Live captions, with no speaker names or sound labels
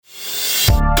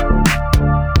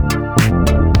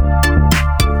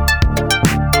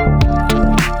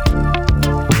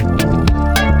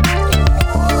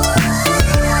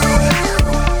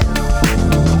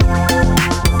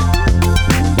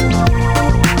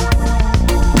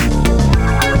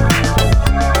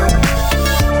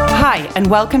and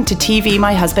welcome to TV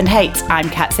My Husband Hates. I'm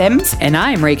Cat Sims. And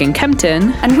I'm Reagan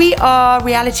Kempton. And we are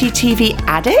reality TV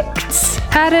addicts.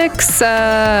 Addicts,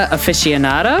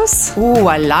 aficionados. Ooh,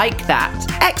 I like that.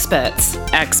 Experts.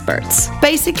 Experts.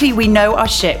 Basically, we know our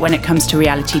shit when it comes to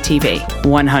reality TV.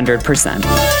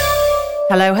 100%.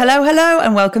 Hello, hello, hello,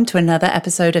 and welcome to another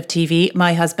episode of TV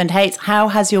My Husband Hates. How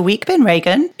has your week been,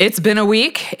 Reagan? It's been a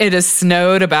week. It has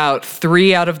snowed about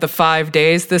 3 out of the 5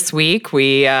 days this week.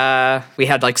 We had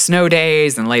like snow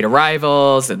days and late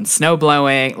arrivals and snow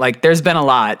blowing. Like, there's been a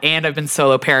lot, and I've been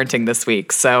solo parenting this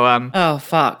week. So, oh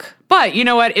fuck. But you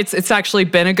know what? It's actually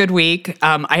been a good week.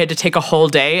 I had to take a whole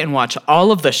day and watch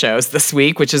all of the shows this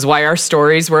week, which is why our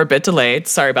stories were a bit delayed.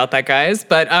 Sorry about that, guys.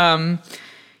 But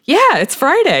yeah, it's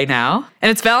Friday now, and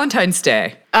it's Valentine's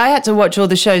Day. I had to watch all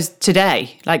the shows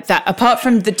today, like that. Apart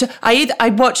from I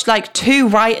watched like 2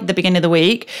 right at the beginning of the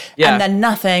week, and then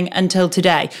nothing until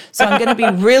today. So I'm going to be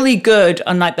really good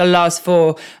on like the last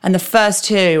 4, and the first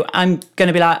 2, I'm going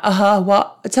to be like,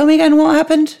 what? Tell me again, what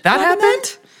happened? That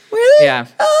happened? Really? Yeah.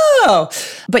 Oh,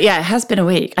 but yeah, it has been a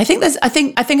week. I think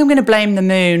I'm going to blame the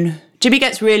moon. Jimmy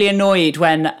gets really annoyed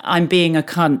when I'm being a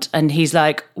cunt, and he's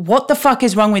like, what the fuck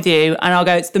is wrong with you? And I'll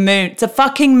go, it's the moon. It's a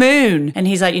fucking moon. And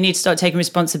he's like, you need to start taking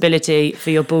responsibility for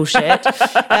your bullshit.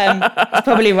 He's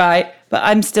probably right, but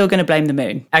I'm still going to blame the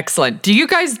moon. Excellent. Do you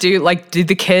guys do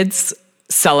the kids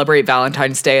celebrate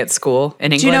Valentine's Day at school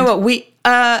in England? Do you know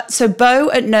what so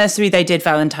Beau at nursery, they did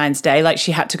Valentine's Day. Like,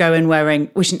 she had to go in wearing,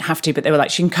 we shouldn't have to, but they were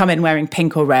like, she can come in wearing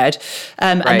pink or red.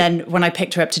 Right. And then when I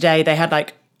picked her up today, they had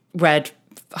like red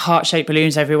heart-shaped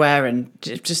balloons everywhere and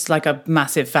just like a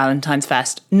massive Valentine's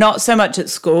fest. Not so much at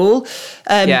school.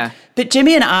 But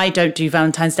Jimmy and I don't do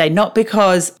Valentine's Day, not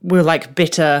because we're like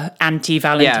bitter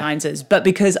anti-Valentine's, but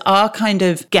because our kind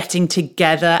of getting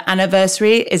together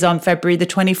anniversary is on February the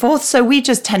 24th. So we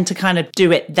just tend to kind of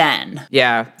do it then.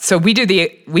 Yeah. So we do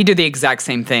the exact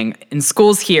same thing. In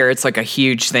schools here, it's like a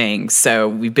huge thing. So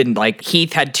we've been like,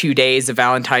 Heath had 2 days of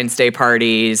Valentine's Day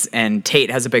parties, and Tate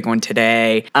has a big one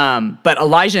today. But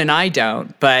Elijah and I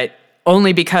don't, but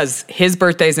only because his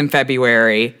birthday's in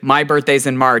February, my birthday's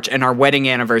in March, and our wedding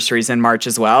anniversary's in March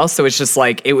as well. So it's just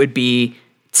like,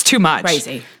 it's too much.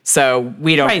 Crazy. So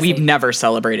we've never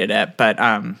celebrated it, but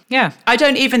yeah. I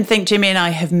don't even think Jimmy and I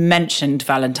have mentioned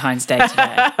Valentine's Day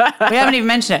today. We haven't even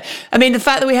mentioned it. I mean, the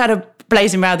fact that we had a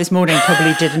blazing row this morning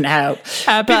probably didn't help.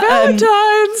 Happy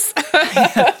Valentine's.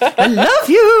 I love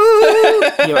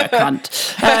you. You're a cunt.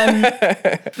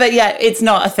 But yeah, it's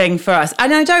not a thing for us.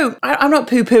 And I'm not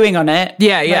poo-pooing on it.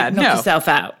 Yeah, knock yourself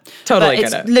out. Totally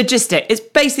get it. It's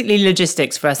basically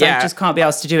logistics for us. Yeah. I just can't be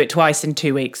asked to do it twice in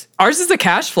 2 weeks. Ours is a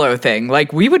cash flow thing.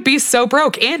 Like, we would be so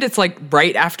broke. And it's like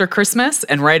right after Christmas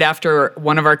and right after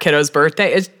one of our kiddos'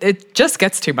 birthday. It just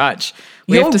gets too much.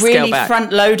 You're really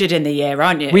front-loaded in the year,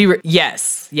 aren't you?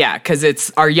 Yes. Yeah, because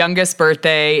it's our youngest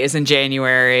birthday is in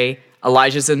January.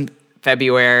 Elijah's in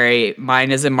February.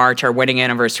 Mine is in March. Our wedding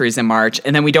anniversary is in March.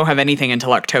 And then we don't have anything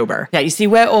until October. Yeah, you see,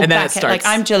 we're all back at, like,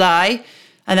 I'm July,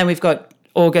 and then we've got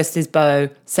August is Beau,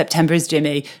 September is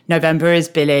Jimmy, November is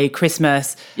Billy,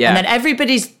 Christmas. Yeah. And then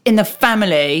everybody's in the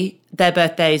family, their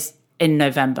birthdays in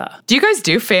November. Do you guys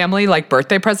do family, like,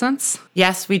 birthday presents?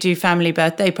 Yes, we do family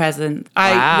birthday presents.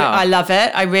 Wow. I love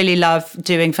it. I really love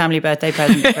doing family birthday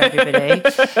presents for everybody.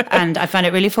 And I find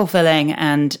it really fulfilling,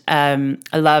 and I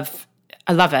love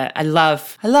it. I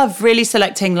love really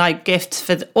selecting like gifts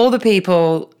for all the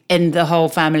people in the whole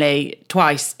family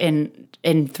twice in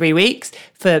 3 weeks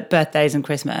for birthdays and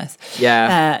Christmas.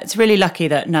 Yeah. It's really lucky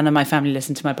that none of my family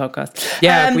listen to my podcast.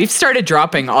 Yeah, we've started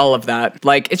dropping all of that.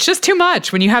 Like, it's just too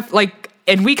much when you have, like,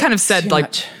 and we kind of said,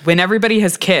 like, when everybody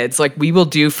has kids, like, we will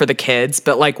do for the kids,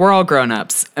 but, like, we're all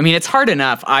grown-ups. I mean, it's hard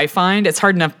enough, I find. It's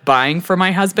hard enough buying for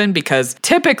my husband, because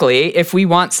typically, if we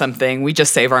want something, we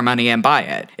just save our money and buy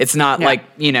it. It's not like,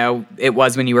 it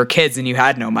was when you were kids and you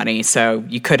had no money, so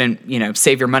you couldn't,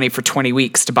 save your money for 20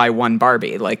 weeks to buy one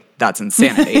Barbie. Like, that's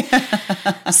insanity.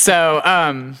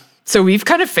 So we've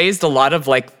kind of phased a lot of,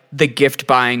 like, the gift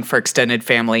buying for extended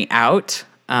family out.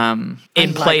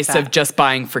 In place of just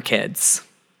buying for kids.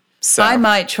 So I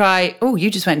might try. Oh,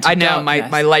 you just went into darkness.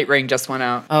 My light ring just went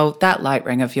out. Oh, that light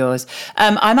ring of yours.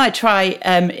 I might try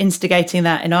instigating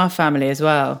that in our family as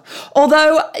well.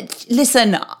 Although,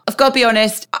 listen, I've got to be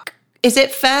honest. Is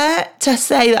it fair to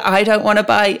say that I don't want to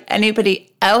buy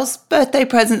anybody else birthday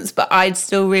presents, but I'd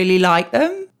still really like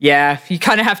them? Yeah, you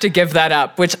kind of have to give that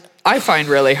up, which I find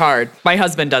really hard. My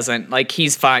husband doesn't. Like,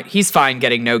 he's fine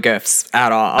getting no gifts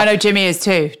at all. I know Jimmy is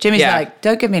too. Jimmy's like,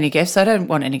 don't give me any gifts. I don't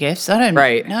want any gifts. I don't.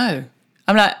 Right. No.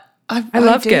 I'm like, I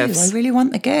love gifts. I really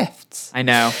want the gifts. I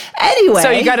know. Anyway. So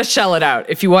you got to shell it out.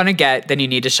 If you want to get, then you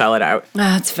need to shell it out.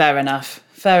 That's fair enough.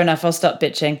 Fair enough. I'll stop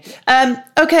bitching.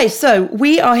 Okay, so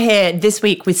we are here this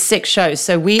week with 6 shows.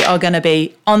 So we are going to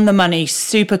be on the money,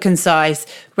 super concise.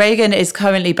 Reagan is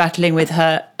currently battling with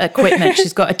her equipment.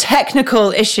 She's got a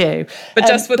technical issue. But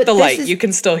just with the light, you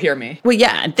can still hear me. Well,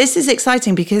 yeah, this is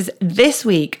exciting because this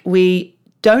week we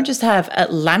don't just have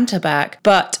Atlanta back,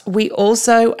 but we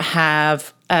also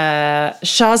have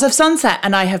Shahs of Sunset.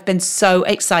 And I have been so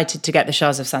excited to get the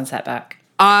Shahs of Sunset back.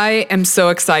 I am so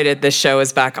excited this show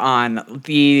is back on.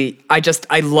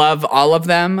 I love all of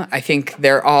them. I think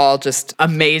they're all just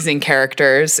amazing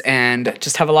characters and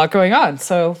just have a lot going on.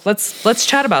 So let's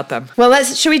chat about them. Well,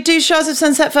 should we do Shahs of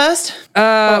Sunset first? We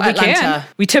can.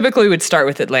 We typically would start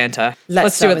with Atlanta.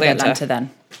 Let's do Atlanta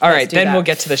then. All right, then we'll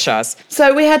get to the Shahs.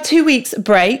 So we had 2 weeks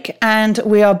break and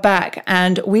we are back,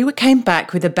 and we came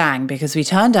back with a bang because we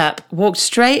turned up, walked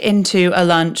straight into a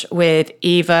lunch with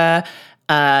Eva,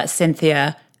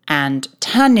 Cynthia and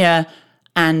Tanya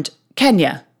and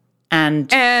Kenya and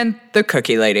the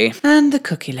cookie lady. And the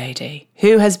cookie lady,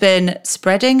 who has been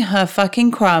spreading her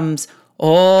fucking crumbs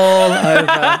all over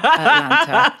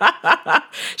Atlanta.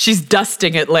 She's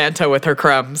dusting Atlanta with her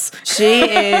crumbs. She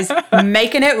is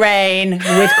making it rain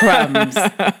with crumbs.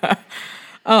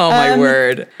 Oh, my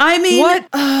word. I mean...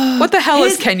 What the hell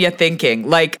is Kenya thinking?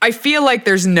 Like, I feel like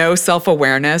there's no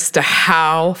self-awareness to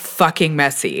how fucking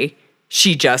messy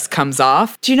she just comes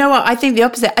off. Do you know what? I think the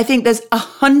opposite. I think there's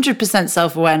 100%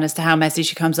 self-awareness to how messy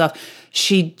she comes off.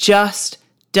 She just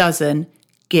doesn't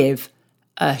give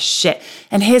a shit.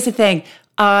 And here's the thing.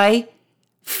 I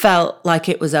felt like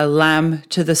it was a lamb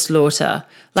to the slaughter.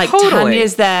 Like totally.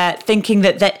 Tanya's there thinking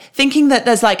that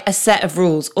there's like a set of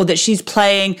rules or that she's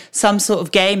playing some sort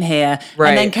of game here.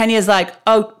 Right. And then Kenya's like,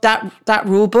 oh, that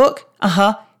rule book?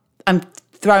 I'm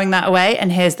throwing that away,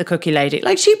 and here's the cookie lady.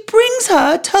 Like, she brings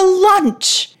her to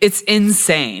lunch. It's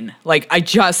insane. Like, I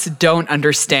just don't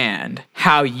understand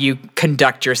how you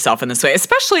conduct yourself in this way,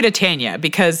 especially to Tanya,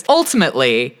 because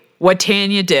ultimately what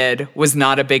Tanya did was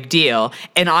not a big deal.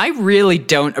 And I really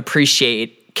don't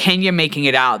appreciate Kenya making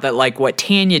it out that, like, what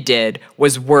Tanya did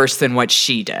was worse than what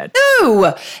she did.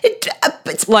 No,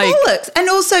 it's like, bollocks. And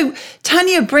also,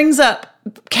 Tanya brings up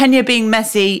Kenya being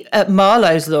messy at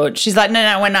Marlowe's launch. She's like,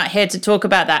 no, we're not here to talk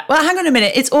about that. Well, hang on a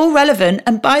minute. It's all relevant.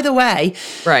 And by the way,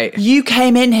 right, you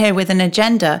came in here with an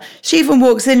agenda. She even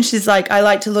walks in. She's like, I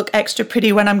like to look extra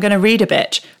pretty when I'm going to read a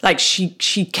bitch. Like, she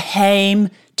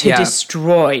came to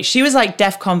destroy. She was like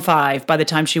DEFCON 5 by the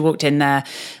time she walked in there.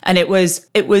 And it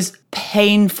was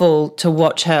painful to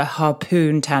watch her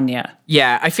harpoon Tanya.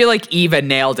 Yeah, I feel like Eva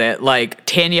nailed it. Like,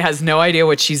 Tanya has no idea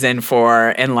what she's in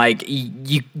for. And like,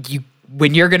 you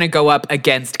when you're going to go up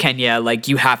against Kenya, like,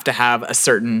 you have to have a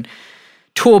certain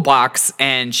toolbox,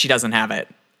 and she doesn't have it.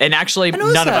 And actually,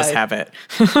 none of us have it.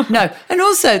 No. And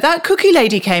also, that cookie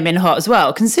lady came in hot as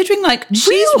well, considering, like,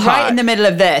 she's right in the middle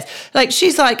of this. Like,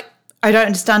 she's like, I don't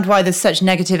understand why there's such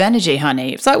negative energy,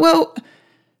 honey. It's like, well,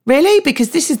 really?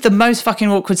 Because this is the most fucking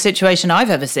awkward situation I've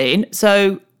ever seen.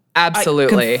 So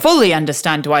absolutely, I can fully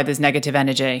understand why there's negative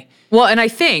energy. Well, and I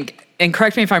think, and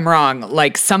correct me if I'm wrong,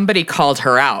 like, somebody called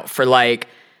her out for, like,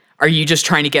 are you just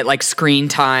trying to get, like, screen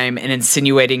time and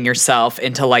insinuating yourself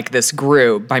into, like, this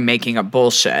group by making up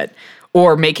bullshit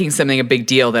or making something a big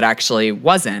deal that actually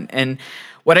wasn't? And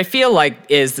what I feel like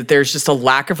is that there's just a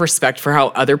lack of respect for how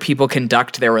other people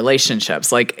conduct their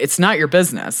relationships. Like, it's not your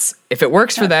business. If it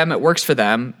works for them, it works for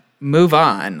them. Move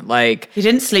on. Like, he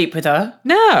didn't sleep with her.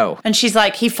 No. And she's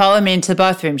like, he followed me into the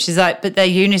bathroom. She's like, but they're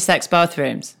unisex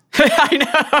bathrooms.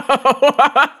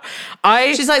 I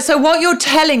know. She's like, so what you're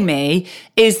telling me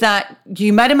is that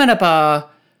you met him in a bar,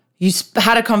 you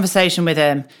had a conversation with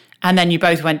him, and then you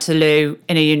both went to loo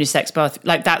in a unisex bath.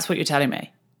 Like, that's what you're telling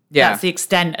me. Yeah. That's the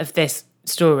extent of this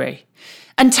story.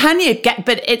 And Tanya,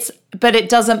 but it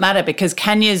doesn't matter because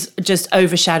Kenya's just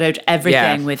overshadowed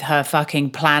everything with her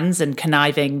fucking plans and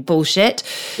conniving bullshit.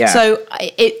 Yeah. So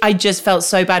I just felt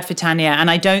so bad for Tanya, and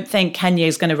I don't think Kenya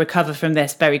is going to recover from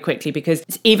this very quickly because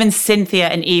even Cynthia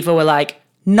and Eva were like,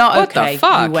 not what okay.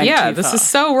 What the fuck? Yeah, this is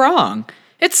so wrong.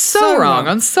 It's so wrong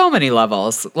on so many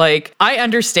levels. Like, I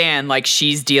understand, like,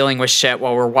 she's dealing with shit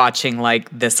while we're watching, like,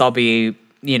 this all be,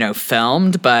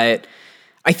 filmed, but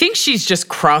I think she's just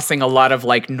crossing a lot of,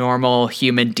 like, normal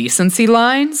human decency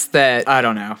lines that, I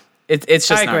don't know. It's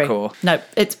just not cool. No,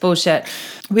 it's bullshit.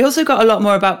 We also got a lot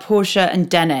more about Portia and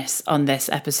Dennis on this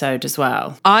episode as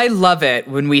well. I love it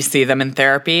when we see them in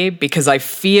therapy because I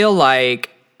feel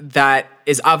like that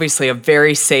is obviously a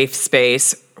very safe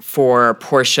space for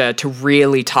Portia to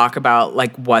really talk about,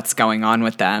 like, what's going on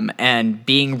with them and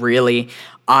being really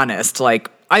honest. Like,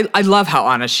 I love how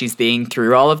honest she's being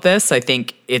through all of this. I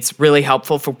think it's really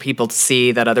helpful for people to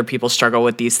see that other people struggle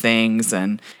with these things,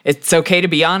 and it's okay to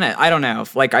be honest. I don't know.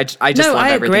 Like, I just love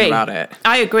everything about it.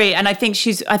 I agree. And I think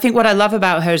what I love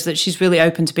about her is that she's really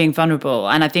open to being vulnerable.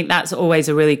 And I think that's always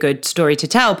a really good story to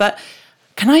tell. But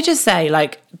can I just say,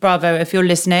 like, bravo, if you're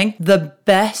listening, the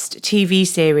best TV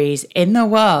series in the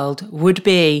world would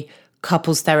be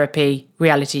couples therapy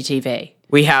reality TV.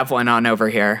 We have one on over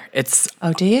here.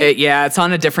 Oh, do you? Yeah, it's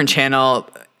on a different channel.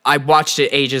 I watched it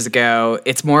ages ago.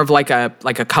 It's more of like a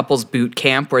couples boot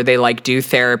camp where they like do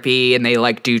therapy and they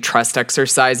like do trust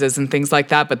exercises and things like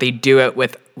that, but they do it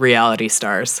with reality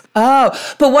stars. Oh,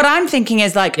 but what I'm thinking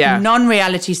is like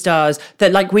non-reality stars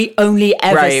that like we only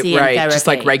ever see in therapy. Just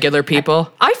like regular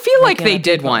people. I feel like they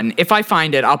did one. If I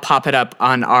find it, I'll pop it up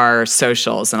on our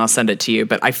socials and I'll send it to you.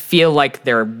 But I feel like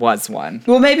there was one.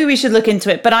 Well, maybe we should look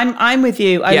into it. But I'm with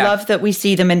you. I love that we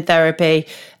see them in therapy.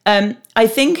 I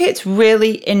think it's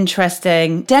really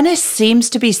interesting. Dennis seems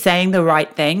to be saying the right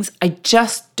things. I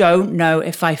just don't know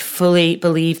if I fully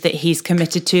believe that he's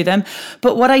committed to them.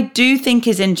 But what I do think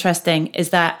is interesting is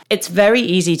that it's very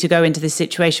easy to go into this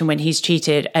situation when he's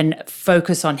cheated and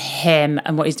focus on him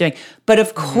and what he's doing. But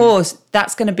of course,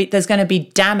 there's going to be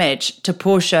damage to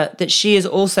Portia that she is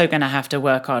also going to have to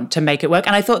work on to make it work.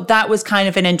 And I thought that was kind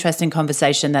of an interesting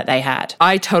conversation that they had.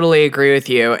 I totally agree with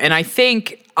you. And I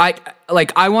think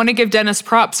I want to give Dennis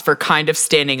props for kind of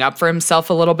standing up for himself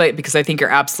a little bit, because I think you're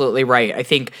absolutely right. I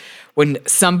think when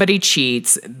somebody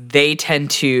cheats, they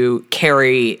tend to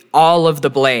carry all of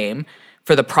the blame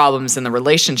for the problems in the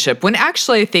relationship, when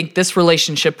actually I think this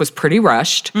relationship was pretty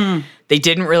rushed. They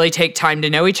didn't really take time to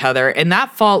know each other, and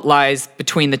that fault lies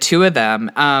between the two of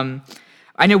them.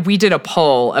 I know we did a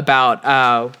poll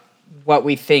about what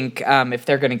we think if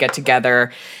they're going to get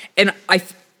together, and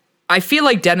I feel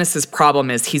like Dennis's problem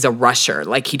is he's a rusher.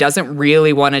 Like, he doesn't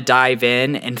really want to dive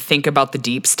in and think about the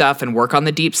deep stuff and work on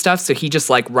the deep stuff. So he just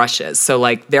like rushes. So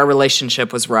like their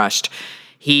relationship was rushed.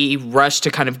 He rushed to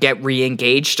kind of get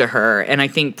re-engaged to her. And I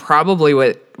think probably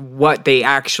what they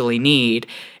actually need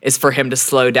is for him to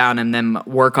slow down and then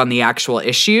work on the actual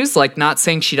issues. Like, not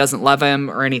saying she doesn't love him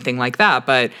or anything like that,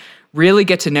 but really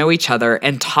get to know each other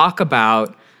and talk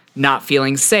about not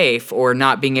feeling safe or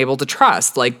not being able to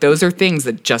trust. Like, those are things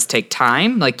that just take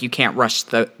time. Like, you can't rush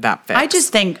that fix.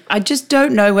 I just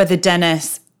don't know whether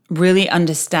Dennis really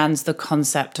understands the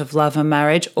concept of love and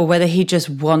marriage, or whether he just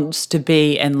wants to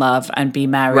be in love and be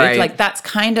married. Right. Like, that's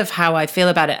kind of how I feel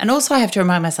about it. And also I have to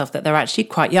remind myself that they're actually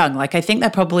quite young. Like, I think they're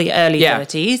probably early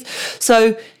 30s.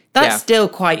 So that's still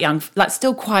quite young. That's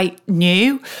still quite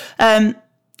new.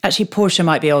 Actually, Portia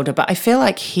might be older, but I feel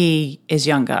like he is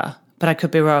younger. But I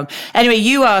could be wrong. Anyway,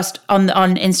 you asked on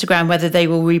Instagram whether they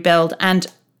will rebuild, and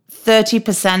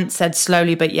 30% said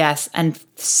slowly but yes, and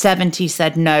 70%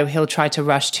 said no, he'll try to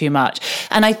rush too much.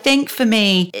 And I think for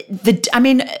me,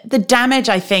 the damage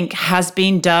I think has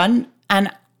been done. And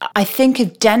I think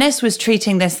if Dennis was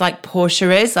treating this like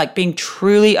Portia is, like being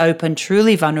truly open,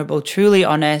 truly vulnerable, truly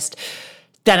honest,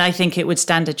 then I think it would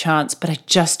stand a chance, but I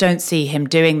just don't see him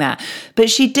doing that. But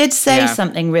she did say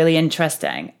something really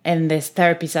interesting in this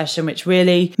therapy session, which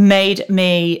really made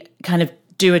me kind of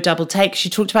do a double take. She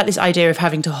talked about this idea of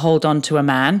having to hold on to a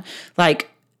man,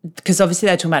 like, because obviously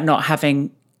they're talking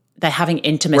about they're having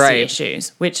intimacy issues,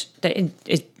 which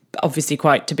is obviously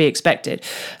quite to be expected.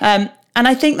 And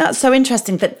I think that's so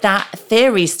interesting that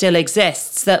theory still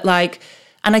exists, that like,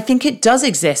 and I think it does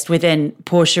exist within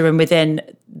Portia and within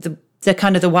the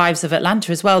kind of the wives of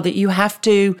Atlanta as well, that you have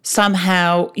to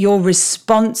somehow, you're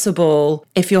responsible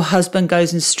if your husband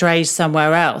goes and strays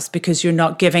somewhere else because you're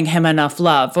not giving him enough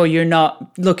love or you're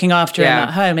not looking after him at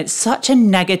home. It's such a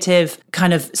negative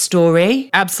kind of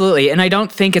story. Absolutely. And I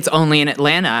don't think it's only in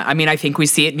Atlanta. I mean, I think we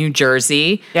see it in New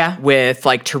Jersey with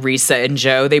like Teresa and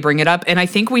Joe, they bring it up. And I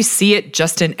think we see it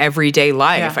just in everyday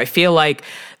life. I feel like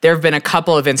there have been a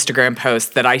couple of Instagram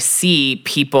posts that I see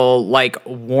people like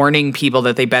warning people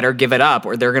that they better give it up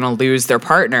or they're going to lose their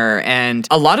partner. And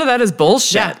a lot of that is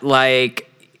bullshit. Yeah. Like,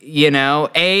 you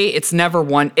know, it's never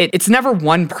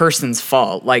one person's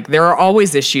fault. Like, there are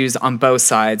always issues on both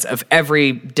sides of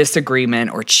every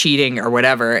disagreement or cheating or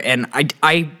whatever. And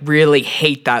I really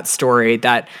hate that story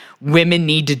that women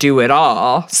need to do it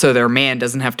all so their man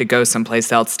doesn't have to go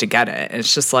someplace else to get it.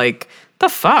 It's just like, the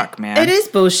fuck, man? It is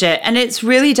bullshit, and it's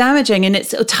really damaging, and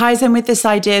it ties in with this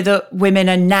idea that women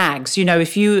are nags. You know,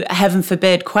 if you, heaven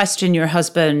forbid, question your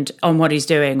husband on what he's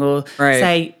doing or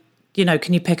say, you know,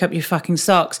 can you pick up your fucking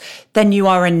socks, then you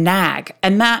are a nag.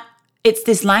 And that it's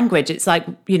this language. It's like,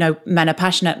 men are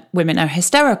passionate, women are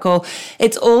hysterical.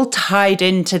 It's all tied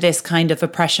into this kind of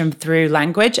oppression through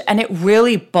language. And it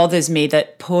really bothers me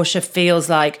that Portia feels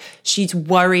like she's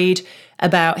worried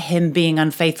about him being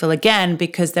unfaithful again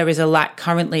because there is a lack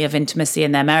currently of intimacy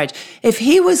in their marriage. If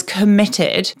he was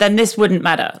committed, then this wouldn't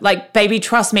matter. Like, baby,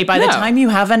 trust me, by the time you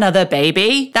have another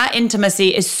baby, that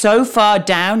intimacy is so far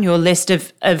down your list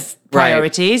of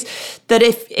priorities that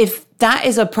if that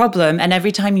is a problem, and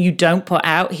every time you don't put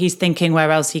out, he's thinking where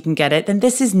else he can get it, then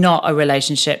this is not a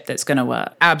relationship that's going to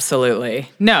work. Absolutely.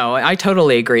 No, I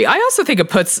totally agree. I also think it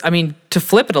puts, to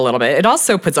flip it a little bit, it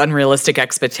also puts unrealistic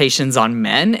expectations on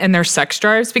men and their sex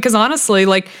drives, because honestly,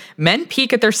 like, men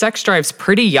peak at their sex drives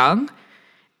pretty young.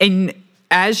 And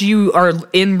as you are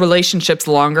in relationships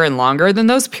longer and longer, then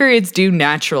those periods do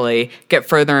naturally get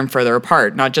further and further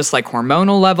apart. Not just like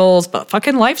hormonal levels, but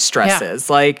fucking life stresses.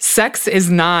 Yeah. Like, sex is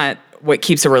not what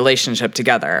keeps a relationship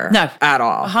together. No. At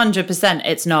all. 100%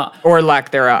 it's not. Or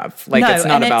lack thereof. Like, no, it's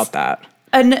not about that.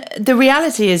 And the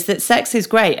reality is that sex is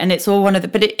great and it's all one of the,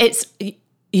 but it's,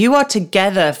 you are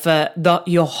together for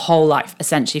your whole life,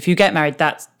 essentially. If you get married,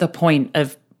 that's the point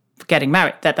of getting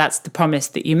married, that's the promise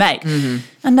that you make. Mm-hmm.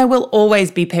 And there will always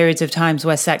be periods of times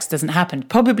where sex doesn't happen,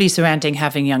 probably surrounding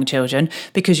having young children,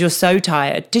 because you're so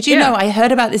tired. Did you know, I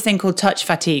heard about this thing called touch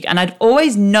fatigue, and I'd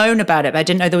always known about it, but I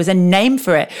didn't know there was a name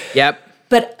for it. Yep.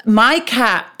 But my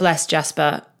cat, bless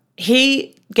Jasper,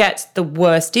 he gets the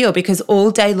worst deal because all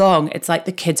day long it's like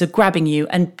the kids are grabbing you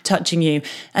and touching you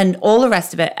and all the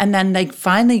rest of it, and then they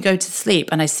finally go to sleep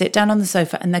and I sit down on the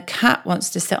sofa and the cat wants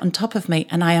to sit on top of me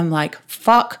and I am like,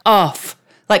 fuck off.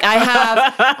 Like,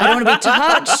 I don't want to be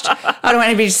touched. I don't want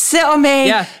anybody to sit on me.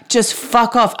 Yeah. Just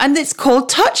fuck off. And it's called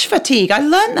touch fatigue. I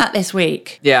learned that this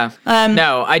week. Yeah.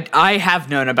 No, I have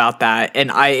known about that.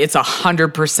 And it's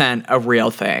 100% a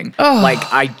real thing. Oh. Like,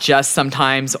 I just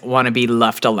sometimes want to be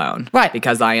left alone. Right.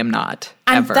 Because I am not.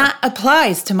 And ever. That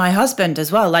applies to my husband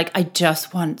as well. Like, I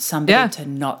just want somebody to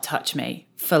not touch me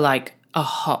for like a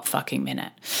hot fucking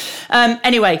minute.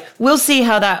 Anyway, we'll see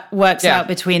how that works out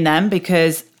between them,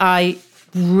 because I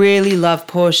really love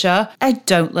Portia. I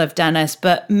don't love Dennis,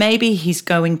 but maybe he's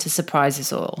going to surprise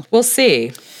us all. We'll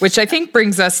see. Which I think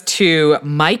brings us to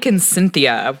Mike and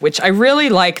Cynthia, which I really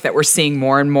like that we're seeing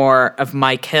more and more of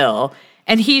Mike Hill.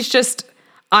 And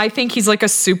I think he's like a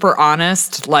super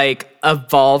honest, like,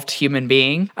 evolved human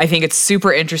being. I think it's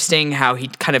super interesting how he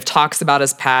kind of talks about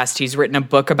his past. He's written a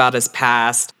book about his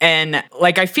past. And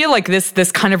like, I feel like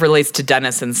this kind of relates to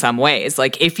Dennis in some ways.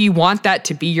 Like, if you want that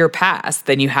to be your past,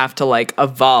 then you have to like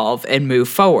evolve and move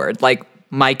forward. Like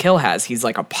Mike Hill has. He's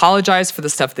like apologized for the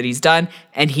stuff that he's done,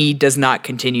 and he does not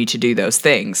continue to do those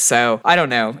things. So I don't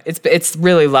know. It's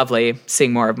really lovely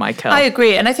seeing more of Mike Hill. I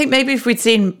agree. And I think maybe if we'd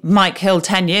seen Mike Hill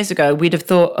 10 years ago, we'd have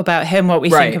thought about him what we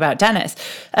think about Dennis.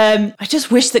 I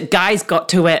just wish that guys got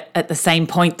to it at the same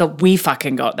point that we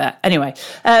fucking got there. Anyway.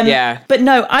 But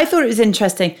no, I thought it was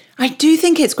interesting. I do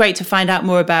think it's great to find out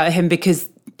more about him, because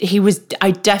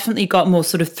I definitely got more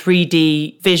sort of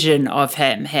 3D vision of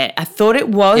him here. I thought it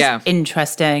was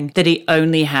interesting that he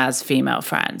only has female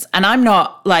friends. And I'm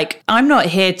not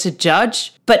here to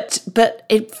judge, but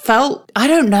it felt, I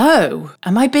don't know.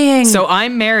 Am I being... So I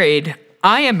am married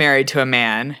to a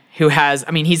man who has,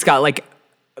 he's got like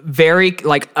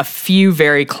a few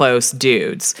very close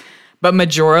dudes. But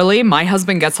majorly, my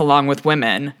husband gets along with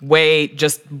women way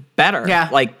just better. Yeah.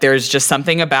 Like, there's just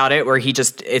something about it where he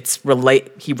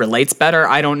relates better.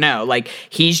 I don't know. Like,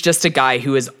 he's just a guy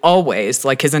who has always,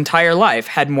 like, his entire life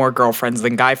had more girlfriends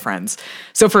than guy friends.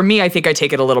 So for me, I think I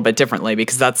take it a little bit differently,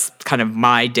 because that's kind of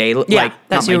my daily,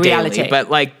 that's your reality. But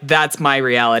like, that's my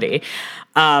reality.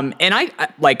 And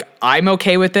I'm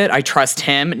okay with it. I trust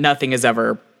him. Nothing has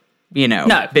ever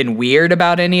been weird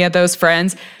about any of those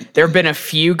friends. There have been a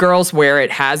few girls where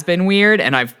it has been weird,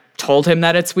 and I've told him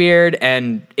that it's weird,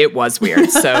 and it was weird.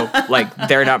 So, like,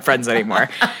 they're not friends anymore.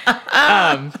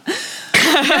 That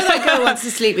girl wants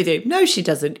to sleep with you. No, she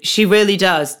doesn't. She really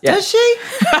does. Yeah. Does she?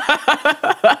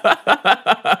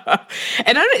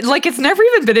 And it's never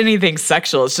even been anything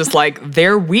sexual. It's just like,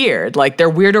 they're weird. Like, they're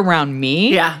weird around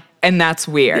me. Yeah. And that's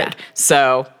weird. Yeah.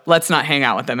 So let's not hang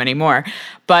out with them anymore.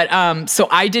 But so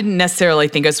I didn't necessarily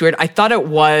think it was weird. I thought it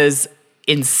was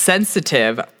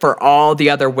insensitive for all the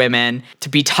other women to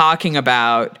be talking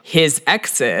about his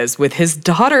exes with his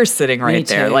daughter sitting right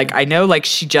there. Like, I know, like,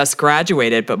 she just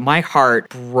graduated, but my heart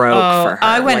broke for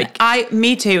her.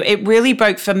 Me too. It really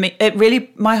broke for me.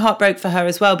 My heart broke for her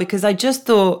as well, because I just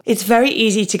thought it's very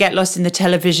easy to get lost in the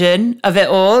television of it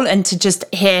all and to just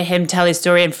hear him tell his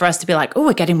story and for us to be like, oh,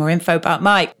 we're getting more info about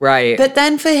Mike. Right. But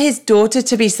then for his daughter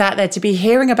to be sat there, to be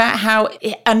hearing about how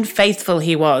unfaithful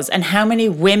he was and how many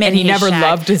women and he never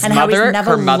loved his and mother, how he's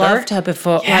never her mother. loved her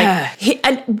before. Yeah.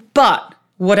 But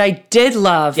what I did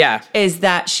love is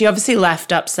that she obviously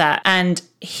left upset, and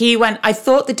he went, I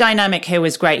thought the dynamic here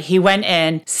was great. He went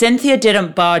in, Cynthia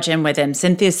didn't barge in with him.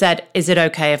 Cynthia said, is it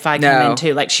okay if I come in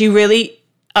too? Like, she really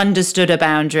understood a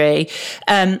boundary.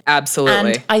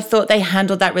 Absolutely. And I thought they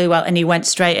handled that really well. And he went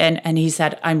straight in and he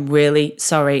said, I'm really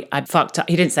sorry. I fucked up.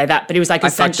 He didn't say that, but he was like,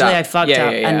 essentially, I fucked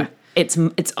up. And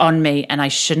it's on me and I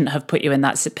shouldn't have put you in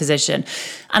that position.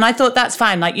 And I thought that's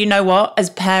fine. Like, you know what? As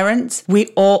parents,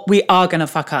 we are going to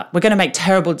fuck up. We're going to make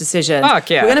terrible decisions. Fuck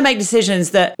yeah. We're going to make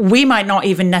decisions that we might not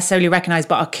even necessarily recognize,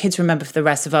 but our kids remember for the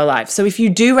rest of our life. So if you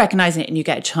do recognize it and you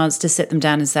get a chance to sit them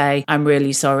down and say, I'm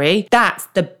really sorry, that's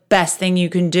the best thing you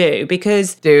can do,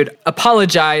 because dude,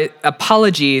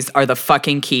 apologies are the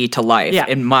fucking key to life,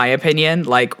 in my opinion.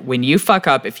 Like, when you fuck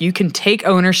up, if you can take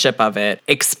ownership of it,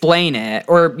 explain it,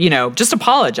 or, you know, just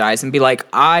apologize and be like,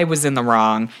 I was in the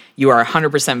wrong. You are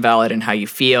 100% valid in how you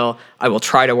feel. I will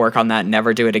try to work on that and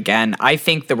never do it again. I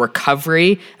think the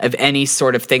recovery of any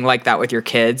sort of thing like that with your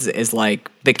kids is like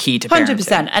the key to parenting.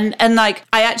 100%. And like,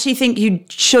 I actually think you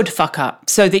should fuck up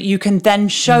so that you can then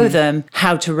show them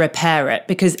how to repair it.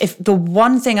 Because if the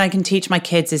one thing I can teach my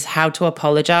kids is how to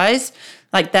apologize,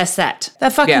 like, they're set. They're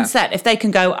fucking set. If they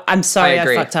can go, I'm sorry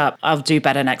I fucked up, I'll do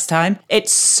better next time.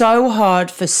 It's so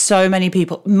hard for so many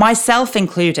people, myself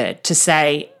included, to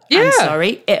say, I'm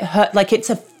sorry. It hurt. Like, it's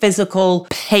a physical,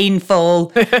 painful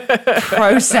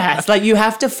process. Like, you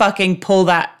have to fucking pull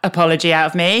that apology out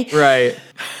of me. Right.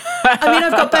 I mean,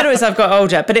 I've got better as I've got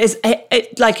older, but it's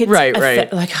like, it's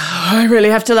right. Like, I really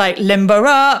have to like limber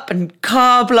up and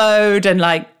carb load and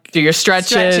like do your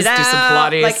stretches, do some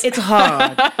Pilates. Like, it's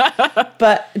hard.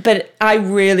 but I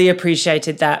really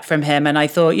appreciated that from him. And I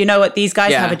thought, you know what? These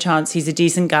guys have a chance. He's a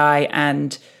decent guy.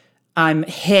 And I'm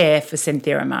here for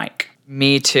Cynthia and Mike.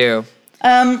 Me too.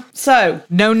 So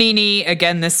no Nene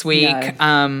again this week.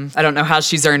 No. I don't know how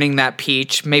she's earning that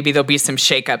peach. Maybe there'll be some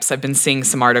shakeups. I've been seeing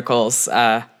some articles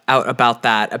out about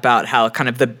that, about how kind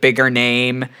of the bigger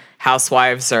name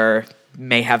housewives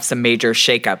may have some major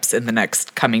shakeups in the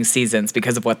next coming seasons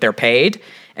because of what they're paid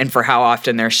and for how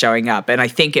often they're showing up. And I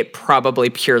think it probably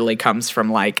purely comes from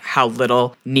like how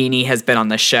little Nene has been on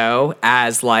the show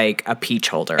as like a peach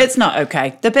holder. It's not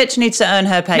okay. The bitch needs to earn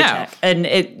her paycheck. No.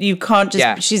 And you can't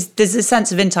just, there's a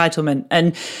sense of entitlement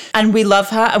and we love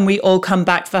her and we all come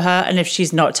back for her. And if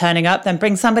she's not turning up, then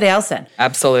bring somebody else in.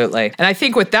 Absolutely. And I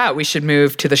think with that, we should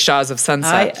move to the Shahs of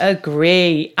Sunset. I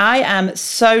agree. I am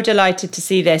so delighted to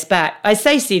see this back. I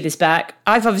say see this back.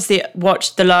 I've obviously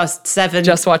watched the last 7.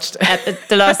 Just watched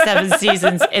the last 7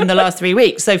 seasons in the last 3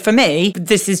 weeks. So for me,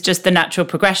 this is just the natural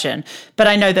progression. But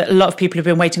I know that a lot of people have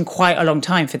been waiting quite a long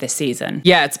time for this season.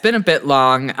 Yeah, it's been a bit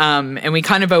long. And we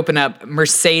kind of open up,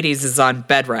 Mercedes is on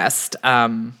bed rest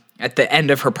at the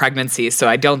end of her pregnancy. So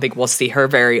I don't think we'll see her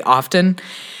very often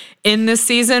in this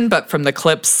season, but from the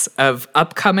clips of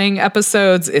upcoming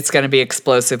episodes, it's going to be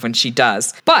explosive when she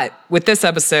does. But with this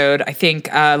episode, I think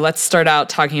let's start out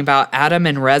talking about Adam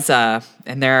and Reza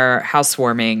and their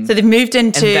housewarming. So they've moved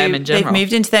into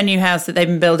their new house that they've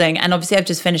been building, and obviously I've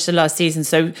just finished the last season.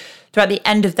 So throughout the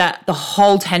end of that, the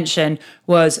whole tension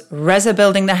was Reza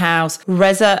building the house,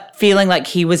 Reza feeling like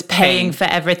he was paying for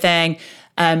everything.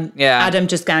 Adam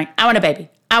just going, I want a baby,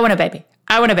 I want a baby,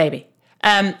 I want a baby.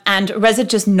 And Reza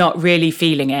just not really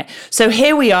feeling it. So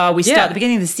here we are, we start at the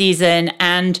beginning of the season,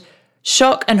 and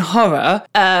shock and horror,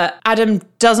 Adam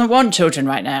doesn't want children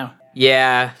right now.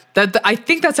 Yeah, I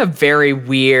think that's a very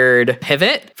weird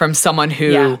pivot from someone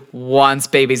who wants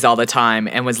babies all the time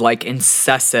and was like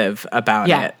incessive about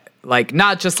it. Like,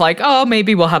 not just like, oh,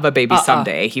 maybe we'll have a baby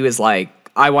someday. He was like,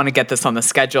 I want to get this on the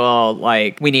schedule.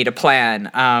 Like, we need a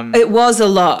plan. It was a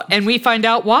lot. And we find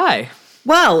out why.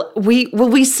 Well,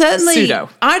 we certainly... Pseudo.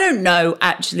 I don't know,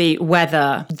 actually,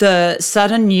 whether the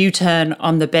sudden U-turn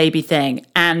on the baby thing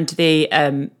and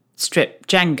the strip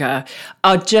Jenga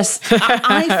are just...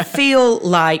 I feel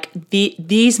like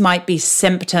these might be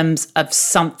symptoms of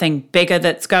something bigger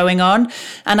that's going on.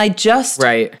 And I just...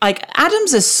 Right. Like,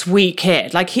 Adam's a sweet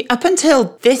kid. Like, up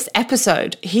until this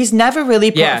episode, he's never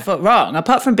really put a foot wrong.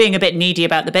 Apart from being a bit needy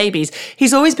about the babies,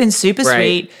 he's always been super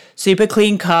sweet, super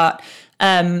clean cut.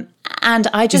 And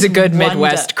I just He's a good wonder,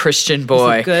 Midwest Christian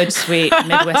boy. He's a good, sweet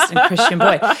Midwestern Christian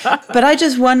boy. But I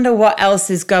just wonder what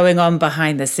else is going on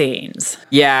behind the scenes.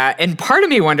 Yeah, and part of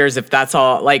me wonders if that's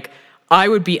all, like,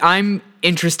 I'm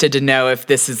interested to know if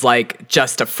this is, like,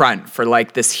 just a front for,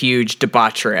 like, this huge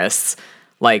debaucherous,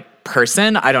 like,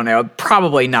 person. I don't know.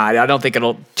 Probably not. I don't think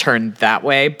it'll turn that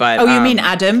way, but... Oh, you mean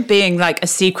Adam being, like, a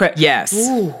secret... Yes.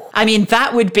 Ooh. I mean,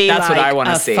 that would be, that's like, what I want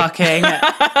to see. Fucking...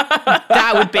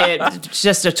 that would be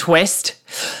just a twist.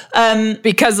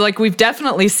 Because, like, we've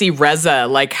definitely see Reza,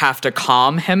 like, have to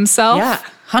calm himself. Yeah,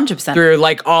 100%. Through,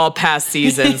 like, all past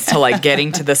seasons to, like,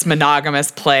 getting to this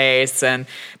monogamous place and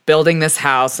building this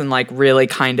house and, like, really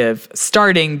kind of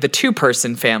starting the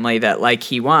two-person family that, like,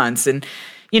 he wants. And,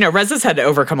 you know, Reza's had to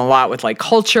overcome a lot with, like,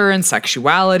 culture and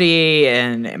sexuality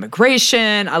and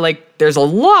immigration. There's a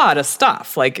lot of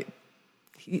stuff. Like,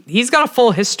 he's got a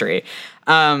full history.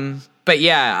 But,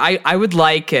 yeah, I would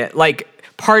like it. Like,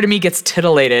 part of me gets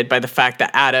titillated by the fact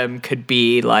that Adam could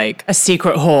be, like... a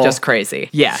secret whore. Just crazy.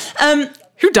 Yeah.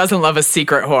 Who doesn't love a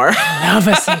secret whore? Love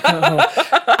a secret whore.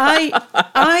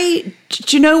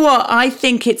 Do you know what? I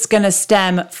think it's going to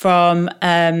stem from,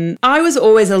 I was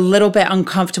always a little bit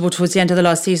uncomfortable towards the end of the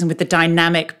last season with the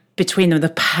dynamic between them, the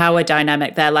power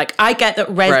dynamic there. Like, I get that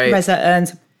Reza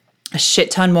earns a shit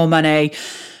ton more money.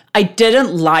 I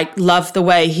didn't love the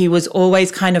way he was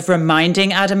always kind of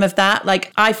reminding Adam of that.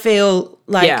 Like, I feel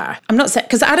like, I'm not saying,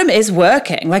 because Adam is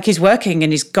working, like he's working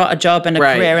and he's got a job and a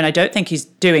career, and I don't think he's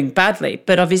doing badly,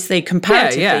 but obviously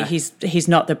comparatively, he's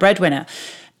not the breadwinner.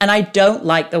 And I don't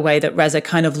like the way that Reza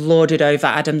kind of lorded over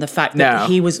Adam, the fact that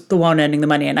he was the one earning the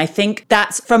money. And I think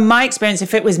that's, from my experience,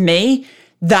 if it was me,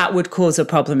 that would cause a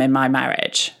problem in my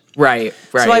marriage. Right.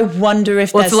 So I wonder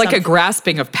if there's it's like a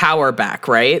grasping of power back,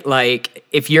 right? Like,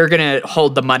 if you're going to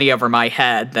hold the money over my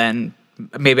head, then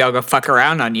maybe I'll go fuck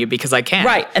around on you because I can.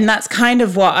 Right. And that's kind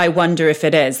of what I wonder if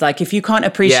it is. Like, if you can't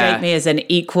appreciate me as an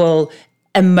equal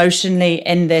emotionally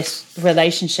in this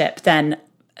relationship, then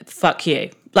fuck you.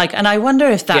 Like, and I wonder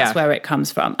if that's where it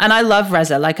comes from. And I love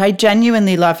Reza. Like, I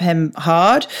genuinely love him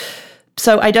hard.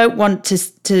 So I don't want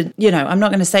to, you know, I'm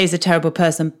not going to say he's a terrible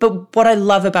person, but what I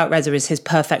love about Reza is he's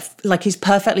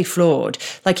perfectly flawed.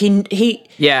 Like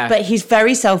but he's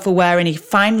very self-aware, and he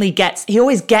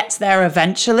always gets there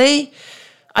eventually.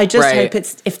 I just hope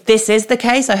if this is the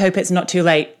case, I hope it's not too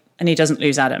late and he doesn't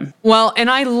lose Adam. Well, and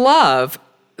I love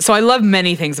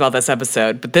many things about this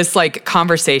episode, but this, like,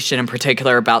 conversation in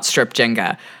particular about strip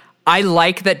Jenga. I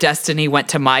like that Destiny went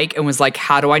to Mike and was like,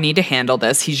 how do I need to handle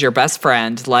this? He's your best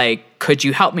friend. Like, could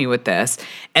you help me with this?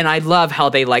 And I love how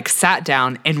they, like, sat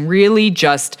down and really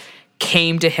just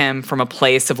came to him from a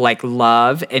place of, like,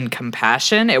 love and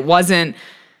compassion. It wasn't,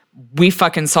 we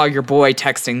fucking saw your boy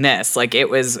texting this. Like,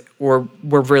 it was, we're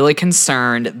really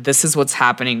concerned. This is what's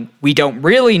happening. We don't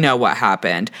really know what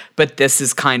happened, but this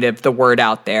is kind of the word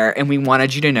out there. And we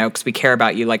wanted you to know because we care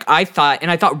about you. Like, I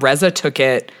thought Reza took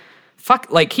it,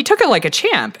 he took it like a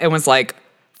champ and was like,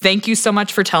 thank you so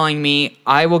much for telling me.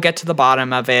 I will get to the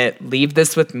bottom of it. Leave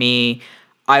this with me.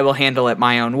 I will handle it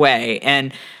my own way.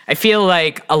 And I feel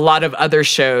like a lot of other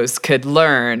shows could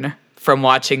learn from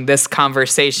watching this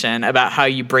conversation about how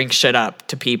you bring shit up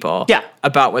to people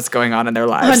about what's going on in their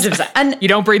lives. 100%. And you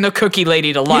don't bring the cookie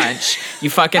lady to lunch. You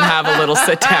fucking have a little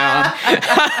sit down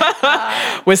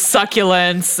with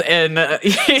succulaents and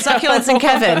succulents and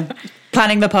Kevin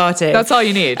planning the party. That's all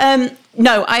you need.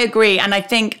 No, I agree. And I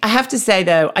think I have to say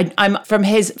though, I'm from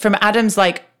Adam's,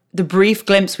 like, the brief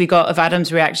glimpse we got of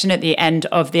Adam's reaction at the end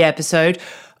of the episode,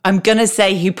 I'm going to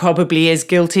say he probably is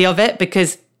guilty of it,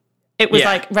 because it was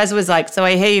like, Reza was like, so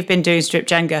I hear you've been doing strip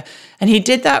Jenga. And he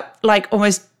did that, like,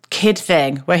 almost kid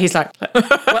thing where he's like,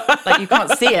 what? Like, you can't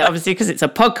see it obviously because it's a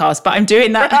podcast, but I'm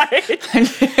doing that.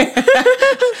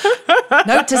 Right.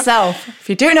 Note to self, if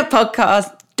you're doing a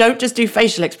podcast, don't just do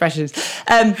facial expressions.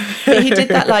 But he did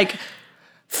that, like,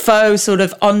 faux sort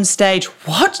of on stage,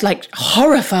 like,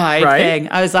 horrified thing.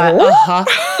 I was like,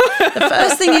 The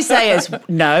first thing you say is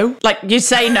no. Like, you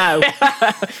say no.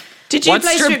 Did you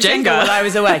play strip Jenga while I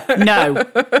was away? No.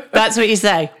 That's what you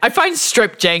say. I find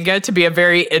strip Jenga to be a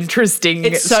very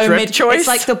interesting strip choice. It's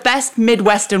like the best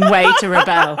Midwestern way to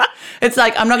rebel. It's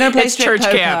like, I'm not going to play strip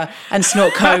poker and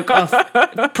snort coke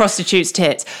off prostitutes'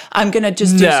 tits. I'm going to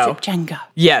just do strip Jenga.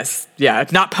 Yes. Yeah.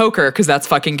 Not poker, because that's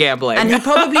fucking gambling. And he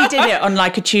probably did it on,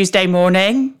 like, a Tuesday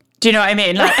morning. Do you know what I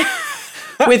mean? Like,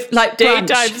 with, like, brunch.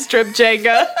 Daytime strip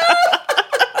Jenga.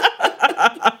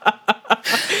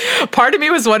 Part of me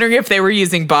was wondering if they were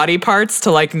using body parts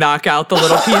to, like, knock out the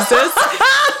little pieces.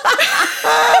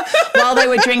 While they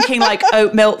were drinking, like,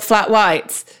 oat milk flat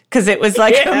whites. Because it was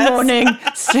like a morning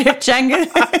strip Jenga.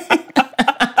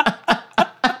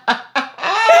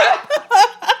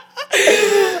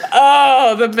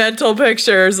 the mental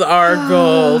pictures are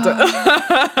gold.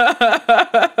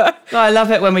 I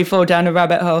love it when we fall down a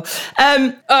rabbit hole.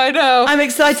 I know. I'm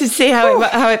excited to see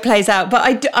how it plays out.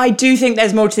 But I do think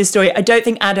there's more to this story. I don't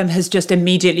think Adam has just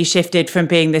immediately shifted from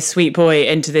being this sweet boy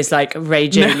into this like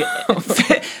raging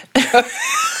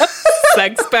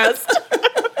sex pest.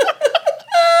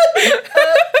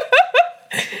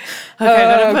 Okay,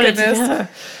 I gotta put it together.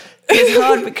 It's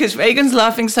hard because Reagan's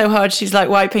laughing so hard she's like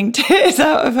wiping tears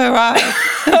out of her eye.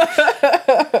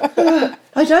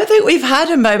 I don't think we've had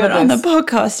a moment on the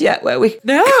podcast yet where we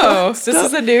this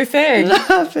is a new thing.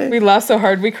 Laughing. We laugh so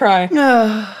hard we cry.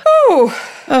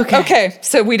 Okay,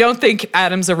 so we don't think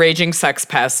Adam's a raging sex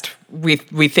pest. We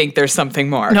think there's something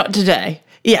more. Not today.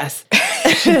 Yes.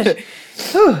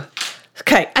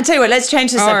 Okay, I tell you what, let's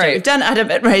change the subject. Right. We've done Adam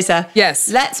and Razor.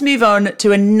 Yes. Let's move on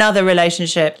to another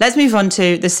relationship. Let's move on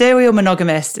to the serial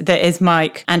monogamist that is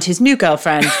Mike and his new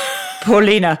girlfriend,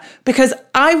 Paulina. Because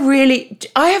I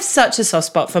have such a soft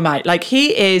spot for Mike. Like,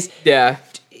 he is... Yeah.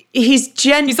 He's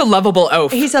a lovable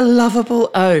oaf. He's a lovable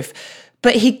oaf.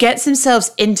 But he gets himself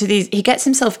into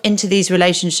these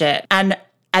relationships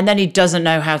and then he doesn't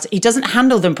know how to, he doesn't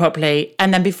handle them properly.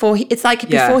 And then before he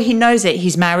knows it,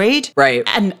 he's married. Right.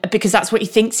 And because that's what he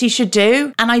thinks he should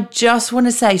do. And I just want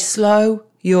to say, slow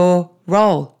your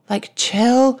roll. Like,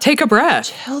 chill. Take a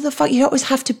breath. Chill the fuck. You don't always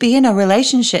have to be in a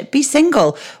relationship. Be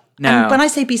single. No. And when I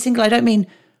say be single, I don't mean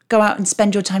go out and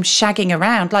spend your time shagging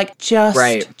around. Like,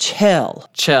 just chill.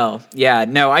 Chill. Yeah,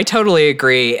 no, I totally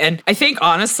agree. And I think,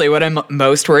 honestly, what I'm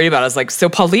most worried about is, like, so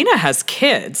Paulina has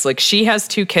kids. Like, she has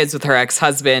 2 kids with her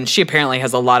ex-husband. She apparently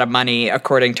has a lot of money,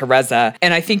 according to Reza.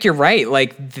 And I think you're right.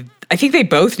 Like, I think they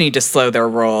both need to slow their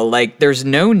roll. Like, there's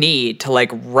no need to,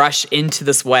 like, rush into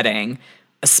this wedding,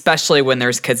 especially when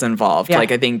there's kids involved. Yeah.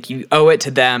 Like, I think you owe it to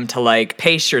them to, like,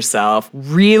 pace yourself,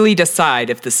 really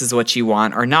decide if this is what you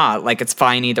want or not. Like, it's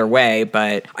fine either way,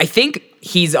 but I think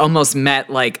he's almost met,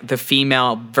 like, the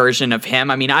female version of him.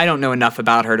 I mean, I don't know enough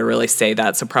about her to really say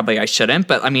that, so probably I shouldn't,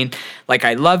 but I mean, like,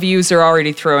 I love yous are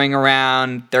already throwing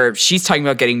around. She's talking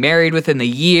about getting married within the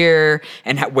year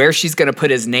and where she's going to put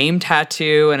his name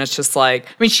tattoo, and it's just like,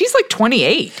 I mean, she's like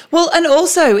 28. Well, and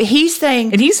also he's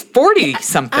saying... And he's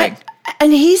 40-something.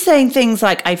 And he's saying things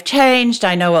like, I've changed,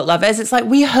 I know what love is. It's like,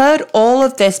 we heard all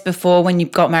of this before when you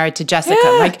got married to Jessica.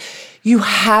 Yeah. Like, you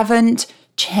haven't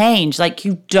changed. Like,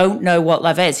 you don't know what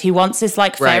love is. He wants this,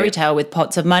 like, fairy tale with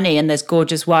pots of money and this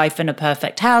gorgeous wife and a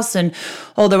perfect house and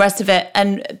all the rest of it.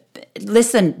 And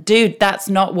listen, dude, that's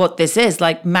not what this is.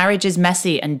 Like, marriage is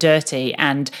messy and dirty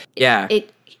and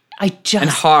and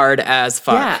hard as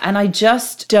fuck. Yeah, and I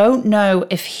just don't know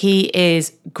if he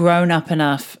is grown up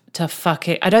enough to fuck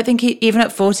it. I don't think even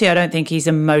at 40, I don't think he's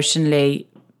emotionally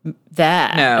there.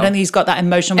 No. I don't think he's got that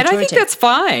emotional maturity. And I think that's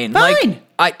fine. Fine.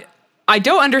 Like, I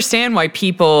don't understand why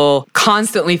people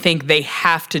constantly think they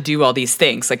have to do all these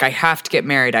things. Like, I have to get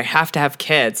married. I have to have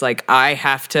kids. Like, I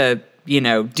have to,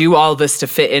 do all this to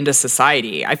fit into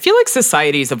society. I feel like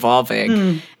society's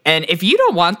evolving. And if you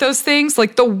don't want those things,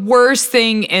 like, the worst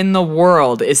thing in the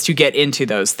world is to get into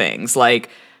those things. Like,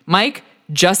 Mike,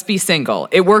 just be single.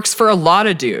 It works for a lot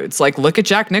of dudes. Like, look at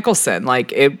Jack Nicholson.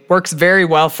 Like, it works very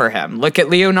well for him. Look at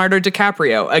Leonardo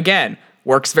DiCaprio. Again,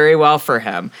 works very well for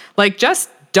him. Like, just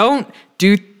don't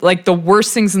do, like, the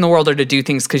worst things in the world are to do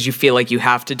things because you feel like you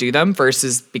have to do them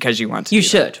versus because you want to. You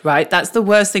should, right? That's the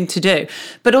worst thing to do.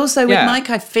 But also with Mike,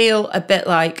 I feel a bit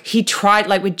like he tried,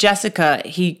 like with Jessica,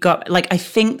 he got, like, I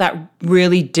think that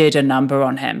really did a number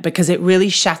on him because it really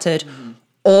shattered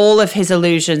all of his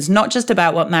illusions, not just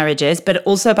about what marriage is, but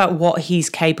also about what he's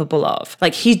capable of.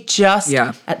 Like, he just,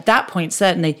 at that point,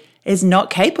 certainly is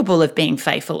not capable of being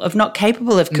faithful, of not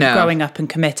capable of growing up and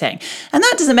committing. And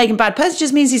that doesn't make him a bad person. It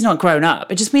just means he's not grown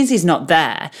up. It just means he's not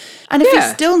there. And if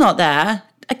he's still not there,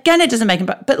 again, it doesn't make him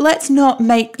bad. But let's not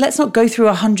go through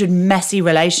 100 messy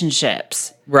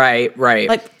relationships. Right.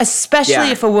 Like, especially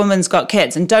if a woman's got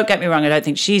kids. And don't get me wrong, I don't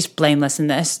think she's blameless in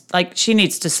this. Like, she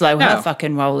needs to slow her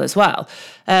fucking roll as well.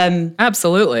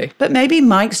 Absolutely. But maybe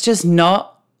Mike's just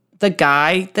not the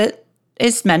guy that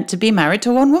is meant to be married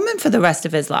to one woman for the rest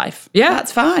of his life. Yeah.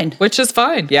 That's fine. Which is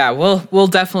fine. Yeah, we'll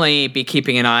definitely be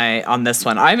keeping an eye on this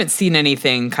one. I haven't seen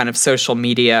anything kind of social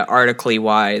media article-y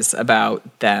wise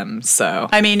about them, so.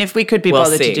 I mean, if we could be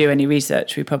bothered to do any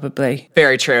research, we probably.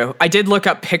 Very true. I did look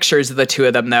up pictures of the two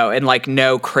of them, though, and, like,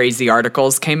 no crazy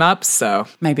articles came up, so.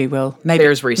 Maybe we'll.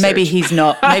 There's research. Maybe he's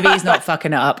not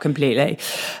fucking it up completely.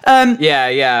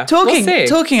 Yeah.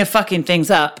 Talking of fucking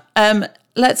things up,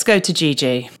 let's go to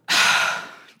Gigi.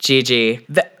 Gigi.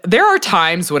 there are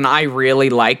times when I really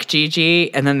like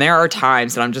Gigi, and then there are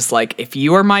times that I'm just like, if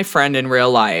you were my friend in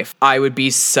real life, I would be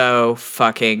so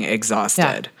fucking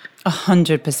exhausted.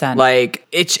 100%. Like,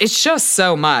 it's just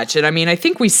so much. And I mean, I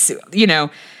think we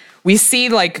see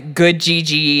like good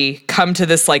Gigi come to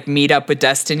this like meet up with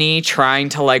Destiny, trying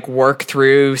to like work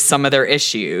through some of their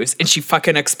issues, and she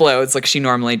fucking explodes like she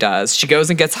normally does. She goes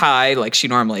and gets high like she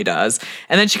normally does,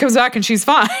 and then she comes back and she's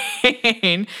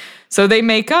fine. So they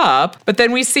make up, but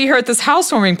then we see her at this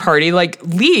housewarming party like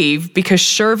leave because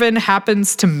Shervin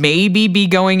happens to maybe be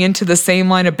going into the same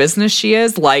line of business she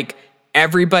is, like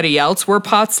everybody else where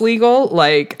pot's legal.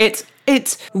 Like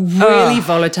it's really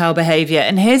volatile behavior.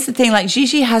 And here's the thing, like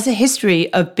Gigi has a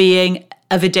history of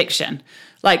addiction.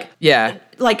 Like, yeah.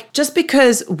 Like, just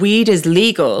because weed is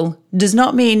legal does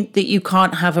not mean that you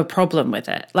can't have a problem with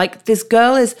it. Like, this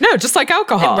girl is... No, just like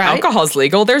alcohol. Right? Alcohol's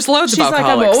legal. There's loads of alcoholics.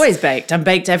 She's like, I'm always baked. I'm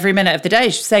baked every minute of the day.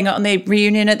 She's saying it on the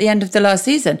reunion at the end of the last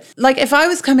season. Like, if I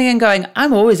was coming and going,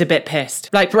 I'm always a bit pissed.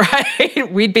 Like,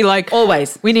 right? We'd be like...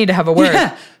 Always. We need to have a word.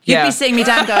 Yeah. You'd be sitting me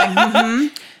down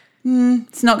going,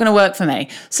 it's not going to work for me.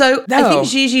 So I think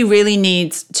Gigi really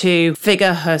needs to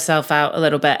figure herself out a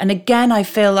little bit. And again,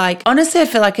 honestly, I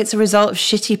feel like it's a result of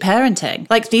shitty parenting.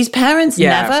 Like, these parents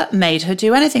never made her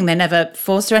do anything. They never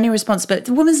forced her any responsibility.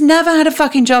 The woman's never had a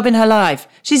fucking job in her life.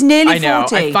 She's nearly 40. I know.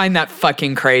 I find that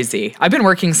fucking crazy. I've been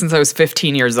working since I was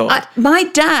 15 years old. My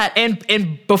dad...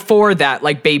 And before that,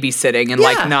 like babysitting and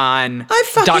like non-documented I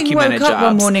fucking woke up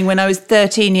one morning when I was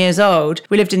 13 years old.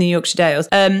 We lived in the Yorkshire Dales.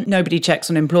 Nobody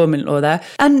checks on employment law there.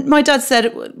 And my dad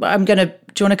said, do you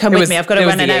want to come with me? I've got to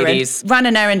run an errand. 80s. Ran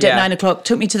an errand at 9 o'clock,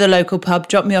 took me to the local pub,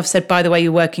 dropped me off, said, by the way,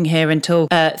 you're working here until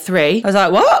 3. I was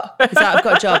like, what? He's like, I've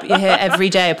got a job. You're here every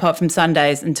day apart from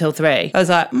Sundays until 3. I was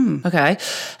like, okay.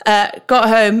 Got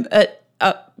home at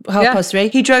half past 3.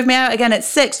 He drove me out again at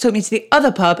 6, took me to the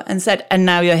other pub and said, and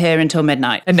now you're here until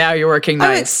midnight. And now you're working nights.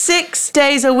 I worked 6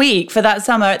 days a week for that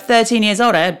summer at 13 years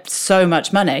old. I had so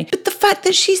much money. But the fact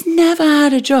that she's never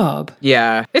had a job.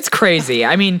 Yeah, it's crazy.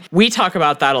 I mean, we talk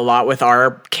about that a lot with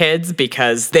our kids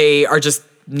because they are just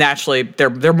naturally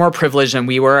they're more privileged than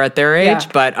we were at their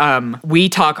age, but we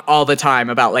talk all the time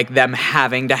about like them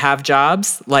having to have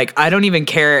jobs. Like, I don't even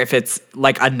care if it's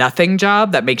like a nothing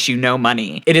job that makes you no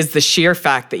money. It is the sheer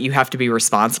fact that you have to be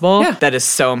responsible that is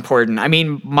so important. I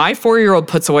mean, my 4-year-old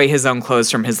puts away his own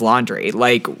clothes from his laundry.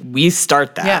 Like, we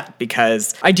start that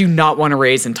because I do not want to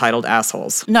raise entitled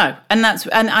assholes. No, and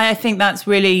I think that's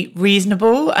really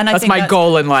reasonable. And that's my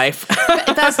goal in life.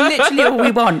 That's literally all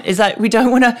we want. Is like, we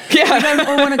don't want to. Yeah. We don't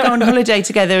all want to go on holiday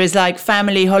together as like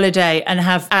family holiday and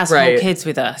have asshole kids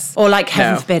with us. Or like,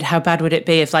 heaven forbid, how bad would it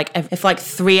be if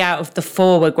 3 out of the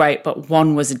 4 were great, but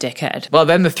 1 was a dickhead? Well,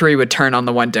 then the 3 would turn on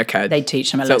the 1 dickhead. They'd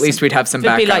teach them a lesson. So at least we'd have some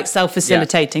backup. It'd be like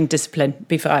self-facilitating discipline.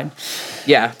 Be fine.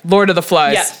 Yeah. Lord of the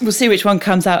Flies. Yeah. We'll see which one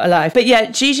comes out alive. But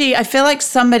yeah, Gigi, I feel like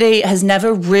somebody has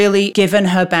never really given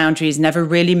her boundaries, never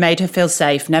really made her feel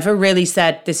safe, never really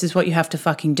said, this is what you have to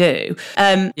fucking do.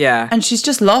 And she's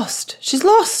just lost. She's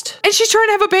lost. And she's trying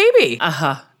to have a baby.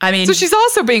 I mean, so she's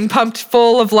also being pumped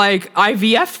full of like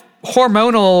IVF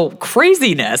hormonal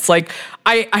craziness. Like,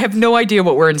 I have no idea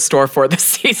what we're in store for this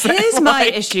season. Here's my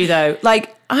issue though.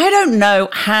 Like, I don't know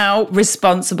how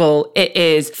responsible it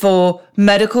is for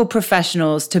medical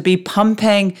professionals to be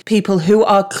pumping people who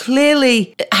are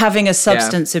clearly having a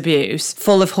substance abuse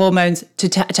full of hormones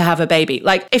to have a baby.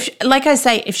 Like,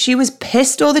 if she was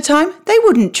pissed all the time, they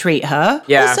wouldn't treat her.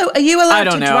 Yeah. Also, are you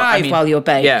allowed to drive while you're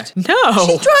baked? Yeah. No.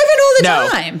 She's driving all the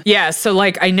time. Yeah. So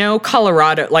like, I know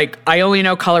Colorado, like I only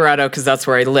know Colorado because that's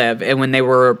where I live. And when they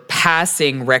were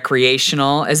passing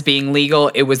recreational as being legal,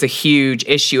 it was a huge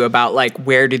issue about like,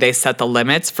 where do they set the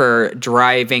limits for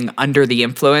driving under the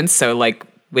influence? So like,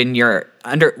 when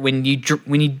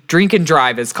you drink and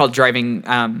drive, it's called driving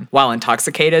while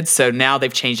intoxicated. So now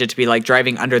they've changed it to be like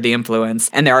driving under the influence.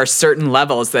 And there are certain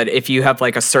levels that if you have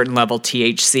like a certain level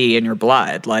THC in your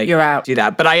blood, like you're out. Do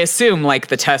that. But I assume like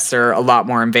the tests are a lot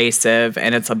more invasive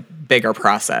and it's a bigger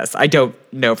process. I don't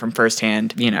know from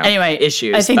firsthand,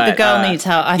 issues. I think the girl needs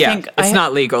help. I think it's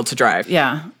not legal to drive.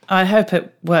 Yeah. I hope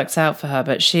it works out for her,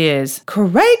 but she is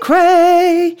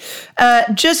cray-cray.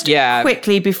 Just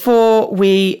quickly, before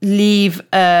we leave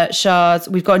Shahs,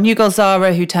 we've got a new girl,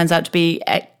 Zara, who turns out to be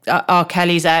R.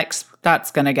 Kelly's ex.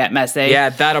 That's going to get messy. Yeah,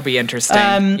 that'll be interesting.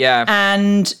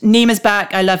 And Nima's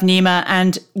back. I love Nima.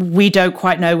 And we don't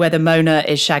quite know whether Mona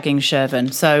is shagging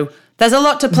Shervin. So there's a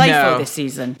lot to play for this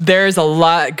season. There's a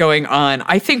lot going on.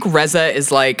 I think Reza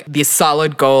is like the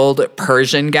solid gold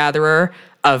Persian gatherer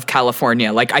of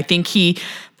California. Like, I think he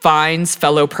finds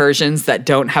fellow Persians that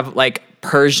don't have like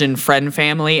Persian friend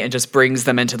family and just brings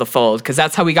them into the fold. Because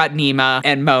that's how we got Nima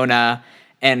and Mona.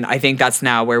 And I think that's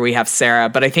now where we have Sarah.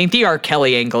 But I think the R.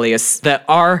 Kelly angle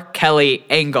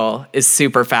is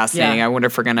super fascinating. Yeah. I wonder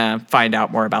if we're going to find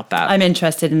out more about that. I'm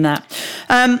interested in that.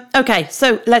 Okay,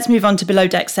 so let's move on to Below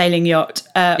Deck Sailing Yacht,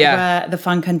 where the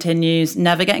fun continues.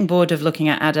 Never getting bored of looking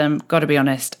at Adam. Got to be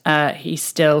honest, he's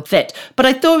still fit. But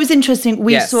I thought it was interesting.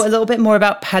 We saw a little bit more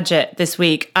about Paget this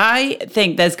week. I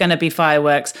think there's going to be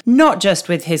fireworks, not just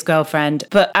with his girlfriend,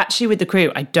 but actually with the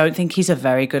crew. I don't think he's a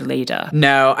very good leader.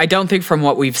 No, I don't think from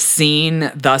what we've seen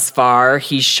thus far,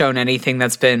 he's shown anything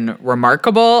that's been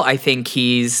remarkable. I think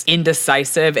he's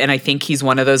indecisive, and I think he's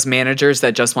one of those managers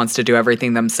that just wants to do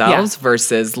everything themselves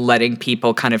versus letting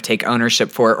people kind of take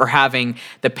ownership for it or having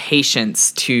the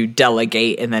patience to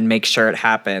delegate and then make sure it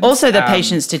happens. Also the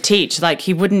patience to teach. Like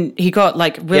he got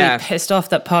like really pissed off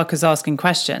that Parker's asking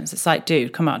questions. It's like,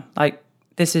 dude, come on. Like,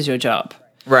 this is your job.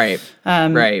 Right.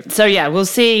 Right. So we'll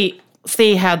see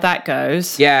how that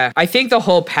goes. Yeah, I think the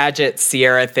whole Paget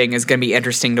Sierra thing is going to be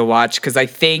interesting to watch because I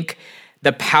think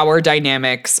the power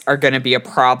dynamics are going to be a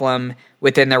problem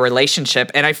within their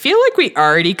relationship. And I feel like we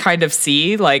already kind of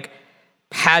see like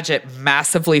Paget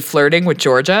massively flirting with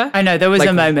Georgia. I know, there was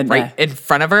a moment right there in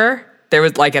front of her. There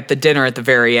was like at the dinner at the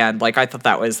very end, like I thought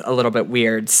that was a little bit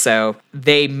weird. So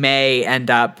they may end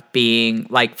up being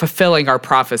like fulfilling our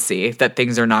prophecy that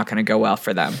things are not going to go well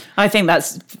for them. I think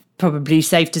that's probably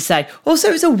safe to say. Also,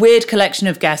 it was a weird collection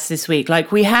of guests this week.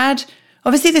 Like we had,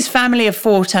 obviously this family of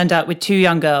 4 turned up with 2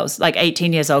 young girls, like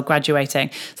 18 years old graduating.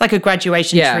 It's like a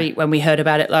graduation treat when we heard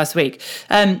about it last week.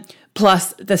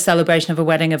 Plus the celebration of a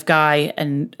wedding of Guy.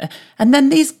 And then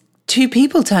these 2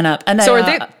 people turn up. And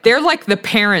they're like the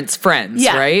parents' friends,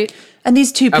 right? And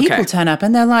these 2 people turn up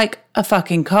and they're like a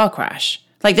fucking car crash.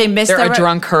 Like they missed a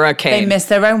drunk hurricane. They missed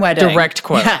their own wedding. Direct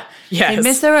quote. Yeah. Yes. They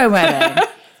missed their own wedding.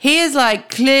 He is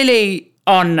like clearly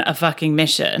on a fucking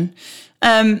mission.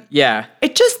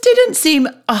 It just didn't seem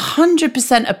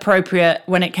 100% appropriate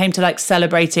when it came to like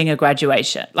celebrating a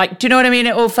graduation. Like, do you know what I mean?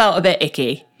 It all felt a bit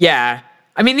icky. Yeah.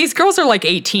 I mean, these girls are like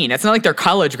 18. It's not like their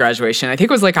college graduation. I think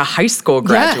it was like a high school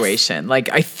graduation. Yes. Like,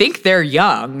 I think they're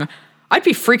young. I'd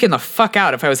be freaking the fuck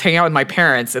out if I was hanging out with my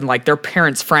parents and like their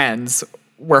parents' friends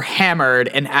were hammered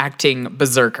and acting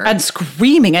berserker. And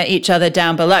screaming at each other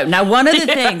down below. Now, one of the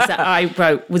things that I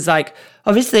wrote was like,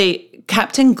 obviously,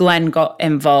 Captain Glenn got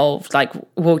involved, like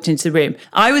walked into the room.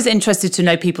 I was interested to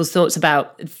know people's thoughts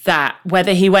about that,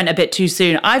 whether he went a bit too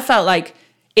soon. I felt like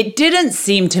it didn't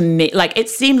seem to me, like it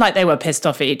seemed like they were pissed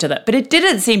off at each other, but it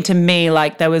didn't seem to me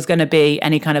like there was going to be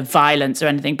any kind of violence or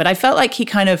anything. But I felt like he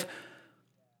kind of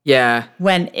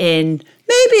went in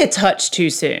maybe a touch too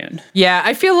soon. Yeah,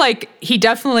 I feel like he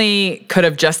definitely could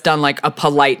have just done like a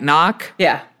polite knock.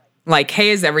 Yeah. Like,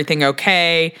 hey, is everything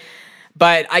okay?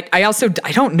 But I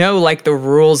don't know like the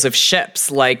rules of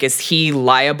ships. Like, is he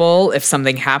liable if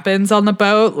something happens on the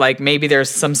boat? Like maybe there's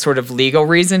some sort of legal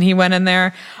reason he went in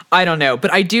there. I don't know.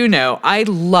 But I do know I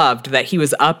loved that he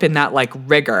was up in that like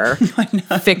rigger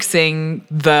fixing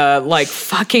the like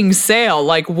fucking sail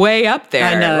like way up there.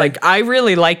 I know. Like I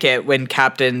really like it when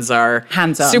captains are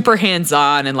super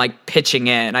hands-on and like pitching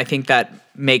in. I think that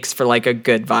makes for like a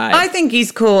good vibe. I think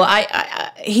he's cool.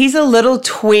 He's a little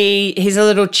twee. He's a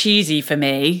little cheesy for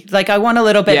me. Like I want a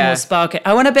little bit more spark.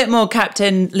 I want a bit more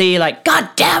Captain Lee. Like, God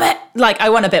damn it! Like I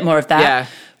want a bit more of that. Yeah.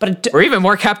 But or even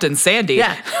more Captain Sandy.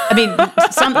 Yeah. I mean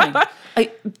something. I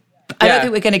don't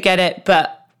think we're going to get it,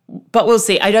 but we'll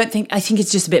see. I think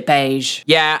it's just a bit beige.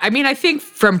 Yeah. I mean, I think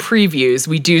from previews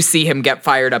we do see him get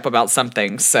fired up about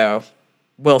something. So.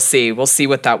 We'll see. We'll see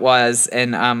what that was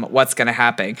and what's going to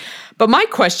happen. But my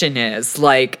question is,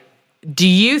 like, do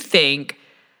you think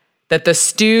that the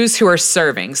stews who are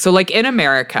serving, so like in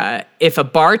America, if a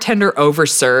bartender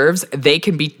overserves, they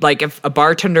can be, like if a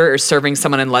bartender is serving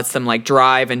someone and lets them like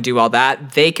drive and do all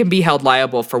that, they can be held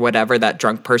liable for whatever that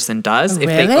drunk person does if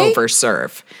they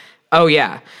overserve. Oh,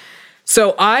 yeah.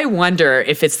 So I wonder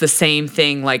if it's the same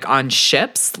thing like on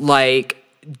ships, like,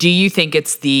 do you think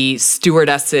it's the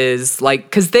stewardesses, like,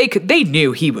 because they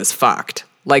knew he was fucked.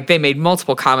 Like, they made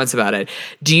multiple comments about it.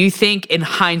 Do you think, in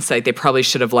hindsight, they probably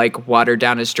should have, like, watered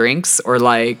down his drinks? Or,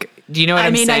 like, do you know what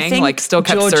I'm saying? I think like, still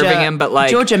kept serving him, but,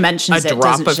 like, Georgia mentions a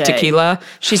drop of tequila?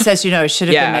 She says, it should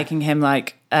have been making him,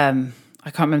 like, I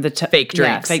can't remember the... fake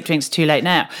drinks. Yeah, fake drinks too late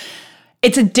now.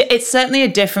 It's certainly a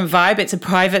different vibe. It's a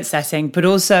private setting, but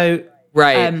also...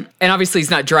 Right. And obviously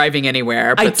he's not driving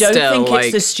anywhere, but I don't still, think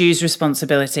it's the stew's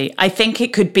responsibility. I think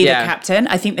it could be the captain.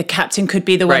 I think the captain could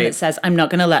be the one that says, I'm not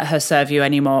going to let her serve you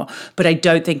anymore. But I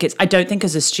don't think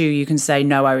as a stew you can say,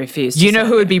 no, I refuse to You know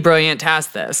who would be brilliant to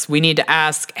ask this? We need to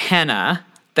ask Hannah,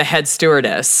 the head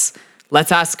stewardess.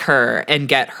 let's ask her and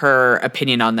get her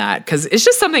opinion on that. Because it's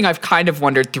just something I've kind of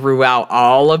wondered throughout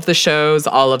all of the shows,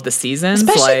 all of the seasons.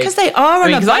 Especially because they are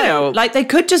on a boat. I know, like, they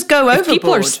could just go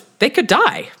overboard. They could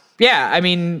die. Yeah, I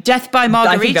mean... Death by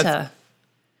margarita.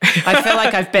 I feel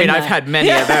like I've been there. I've had many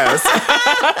of those.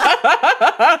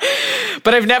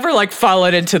 But I've never, like,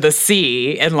 fallen into the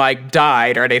sea and, like,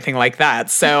 died or anything like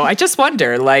that. So I just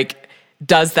wonder, like,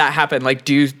 does that happen? Like,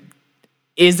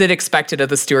 is it expected of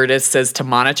the stewardesses to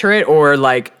monitor it, or,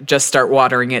 like, just start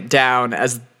watering it down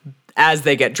as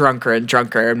they get drunker and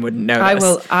drunker and wouldn't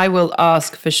notice? I will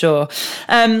ask for sure.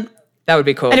 That would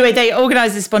be cool. Anyway, they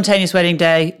organise this spontaneous wedding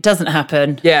day. Doesn't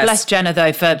happen. Yes. Bless Jenna,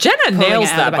 though, for Jenna nails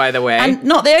that, by the way. And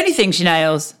not the only thing she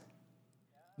nails.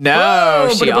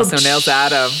 No, she also nails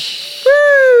Adam.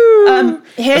 Woo!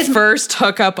 Here's the first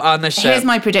hookup on the show. Here's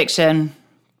my prediction.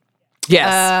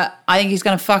 Yes. I think he's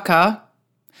going to fuck her.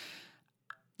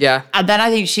 Yeah. And then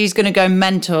I think she's going to go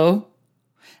mental.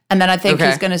 And then I think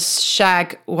he's going to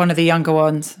shag one of the younger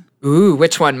ones. Ooh,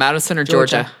 which one? Madison or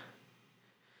Georgia?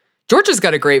 Georgia's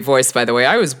got a great voice, by the way.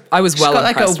 I was well impressed with her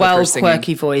singing. She's got like a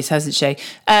quirky voice, hasn't she?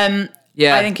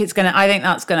 Yeah. I think that's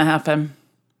gonna happen.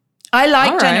 I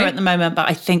like Jenna at the moment, but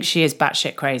I think she is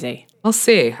batshit crazy. We'll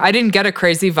see. I didn't get a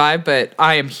crazy vibe, but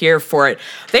I am here for it.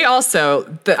 They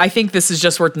also, I think this is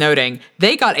just worth noting,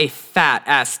 they got a fat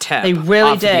ass tip. They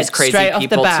really did. Of these crazy straight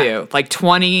people off the bat. too. Like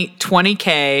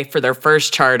 $20K for their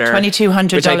first charter.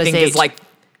 $2,200 which I think each. is like,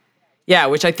 yeah,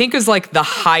 which I think is like the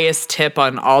highest tip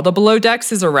on all the below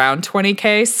decks is around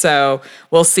 $20K. So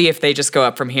we'll see if they just go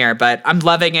up from here. But I'm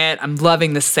loving it. I'm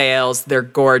loving the sails. They're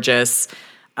gorgeous.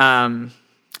 I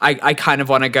kind of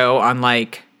want to go on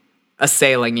like a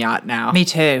sailing yacht now. Me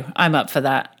too. I'm up for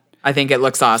that. I think it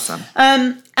looks awesome.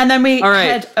 And then we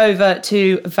head over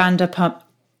to Vanderpump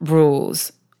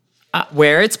Rules.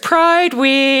 Where it's Pride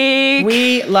Week.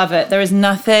 We love it. There is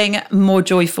nothing more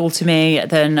joyful to me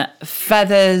than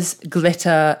feathers,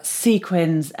 glitter,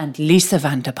 sequins, and Lisa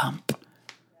Vanderpump.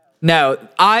 No,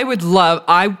 I would love,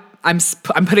 I'm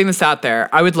putting this out there.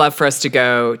 I would love for us to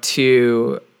go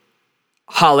to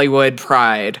Hollywood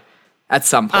Pride at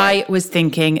some point. I was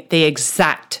thinking the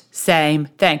exact same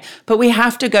thing. But we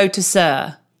have to go to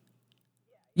Sir.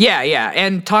 Yeah,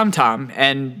 and Tom Tom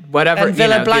and whatever, and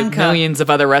Villa Blanca, millions of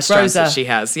other restaurants Rosa, that she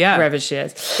has. Yeah, wherever she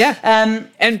is. Yeah,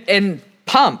 and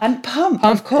Pump,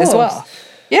 of course, as well.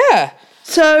 Yeah.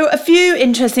 So a few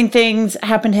interesting things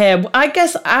happened here. I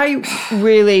guess no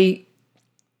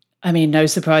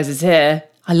surprises here.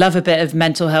 I love a bit of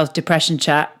mental health depression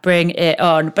chat. Bring it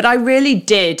on. But I really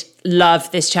did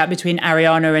love this chat between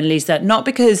Ariana and Lisa. Not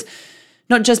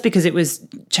just because it was,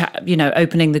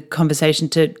 opening the conversation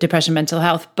to depression, mental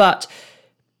health, but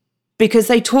because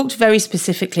they talked very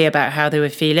specifically about how they were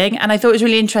feeling. And I thought it was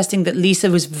really interesting that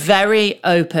Lisa was very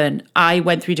open. I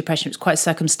went through depression. It was quite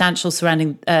circumstantial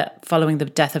following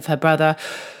the death of her brother.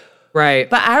 Right.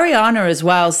 But Ariana as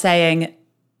well saying,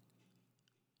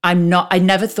 I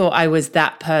never thought I was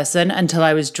that person until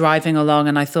I was driving along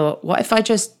and I thought, what if I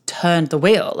just turned the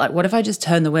wheel? Like, what if I just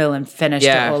turned the wheel and finished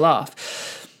it all off?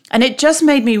 And it just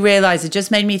made me realize, it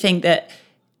just made me think that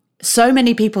so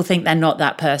many people think they're not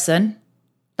that person.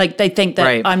 Like they think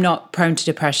that I'm not prone to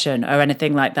depression or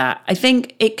anything like that. I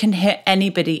think it can hit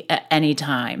anybody at any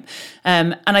time.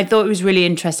 And I thought it was really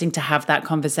interesting to have that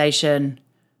conversation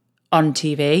on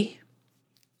TV.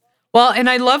 Well, and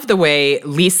I love the way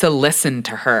Lisa listened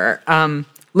to her.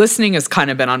 Listening has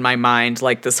kind of been on my mind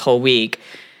like this whole week.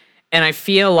 And I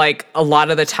feel like a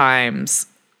lot of the times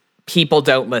people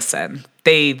don't listen.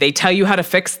 They tell you how to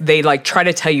try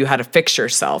to tell you how to fix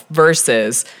yourself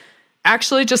versus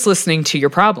actually just listening to your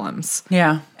problems.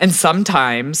 Yeah. And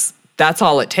sometimes that's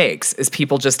all it takes is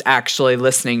people just actually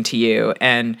listening to you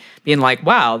and being like,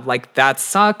 wow, like that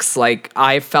sucks. Like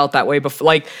I felt that way before.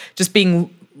 Like just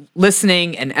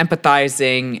listening and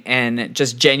empathizing and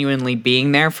just genuinely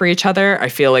being there for each other. I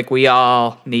feel like we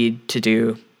all need to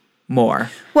do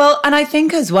more. Well, and I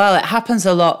think as well, it happens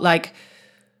a lot. Like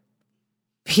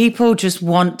people just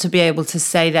want to be able to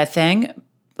say their thing,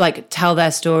 like tell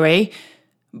their story.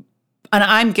 And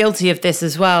I'm guilty of this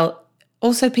as well.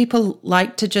 Also, people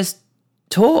like to just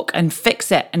talk and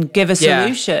fix it and give a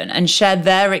solution and share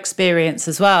their experience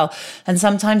as well. And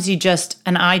sometimes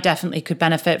and I definitely could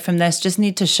benefit from this, just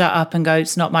need to shut up and go,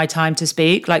 it's not my time to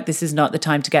speak. Like, this is not the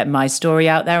time to get my story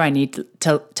out there. I need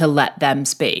to let them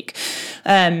speak.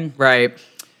 Right.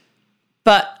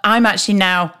 But I'm actually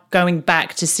now going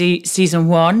back to see season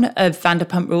 1 of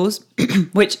Vanderpump Rules,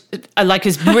 which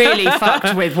is really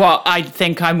fucked with what I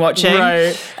think I'm watching.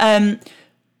 Right.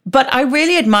 But I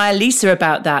really admire Lisa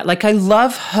about that. Like, I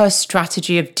love her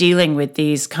strategy of dealing with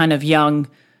these kind of young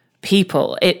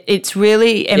people. It's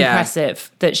really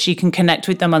impressive that she can connect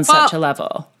with them on such a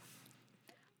level.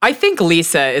 I think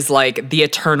Lisa is like the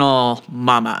eternal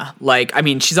mama. Like, I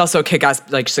mean, she's also a kick-ass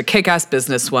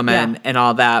businesswoman and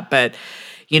all that. But,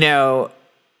 you know,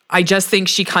 I just think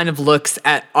she kind of looks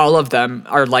at all of them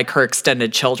are like her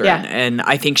extended children. Yeah. And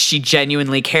I think she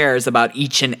genuinely cares about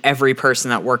each and every person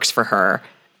that works for her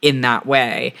in that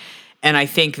way. And I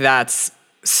think that's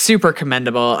super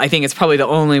commendable. I think it's probably the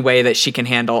only way that she can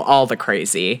handle all the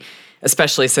crazy,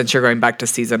 especially since you're going back to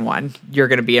season 1. You're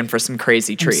going to be in for some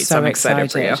crazy treats. I'm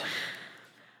excited for you.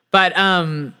 But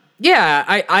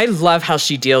I love how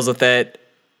she deals with it.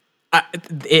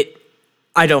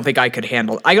 I don't think I could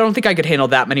handle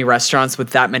that many restaurants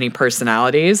with that many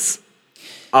personalities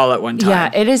all at one time.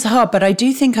 Yeah, it is hard, but I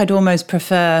do think I'd almost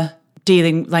prefer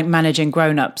managing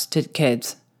grown-ups to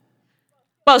kids.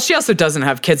 Well, she also doesn't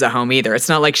have kids at home either. It's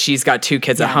not like she's got 2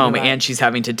 kids at home and she's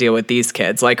having to deal with these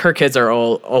kids. Like, her kids are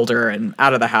older and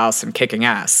out of the house and kicking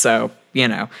ass. So, you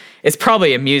know, it's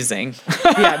probably amusing.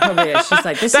 Yeah, it probably is. She's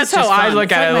like, this that's is just how fun. I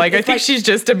look at it. Like, I think she's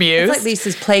just amused. It's like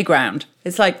Lisa's playground.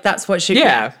 It's like, that's what she...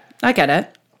 Yeah. I get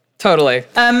it. Totally.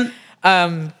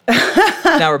 Now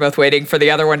we're both waiting for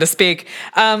the other one to speak.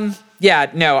 I'm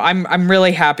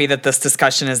really happy that this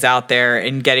discussion is out there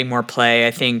and getting more play.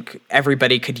 I think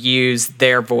everybody could use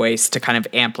their voice to kind of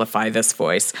amplify this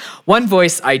voice. One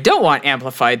voice I don't want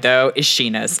amplified, though, is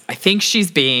Sheena's. I think she's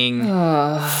being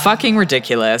fucking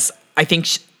ridiculous. I think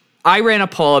I ran a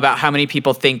poll about how many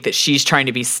people think that she's trying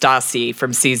to be Stassi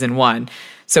from season 1.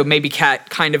 So maybe Kat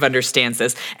kind of understands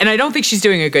this. And I don't think she's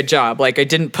doing a good job. Like, I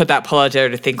didn't put that poll out there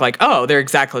to think like, oh, they're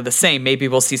exactly the same. Maybe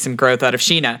we'll see some growth out of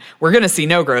Sheena. We're going to see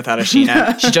no growth out of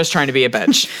Sheena. She's just trying to be a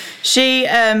bitch.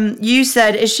 You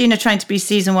said, is Sheena trying to be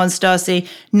season 1 Stassi?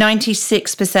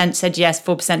 96% said yes,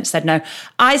 4% said no.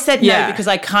 I said no because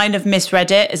I kind of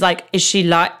misread it. It's like, is she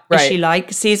like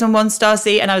season 1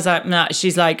 Stassi? And I was like, no,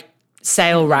 she's like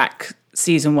sale rack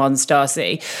season 1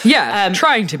 Stassi. Yeah,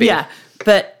 trying to be. Yeah,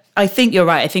 but... I think you're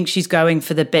right. I think she's going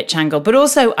for the bitch angle. But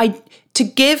also, to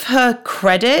give her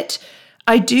credit,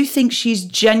 I do think she's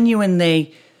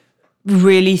genuinely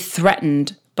really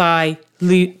threatened by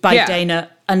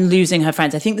Dana and losing her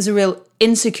friends. I think there's a real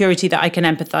insecurity that I can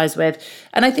empathize with.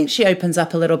 And I think she opens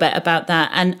up a little bit about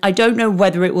that. And I don't know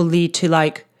whether it will lead to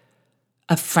like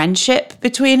a friendship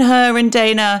between her and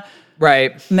Dana.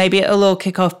 Right. Maybe it'll all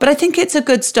kick off. But I think it's a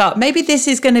good start. Maybe this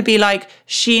is going to be like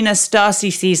Sheena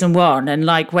Stassi season 1. And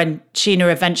like when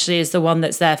Sheena eventually is the one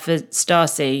that's there for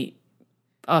Stassi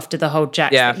after the whole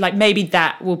Jack. Yeah. Like maybe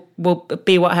that will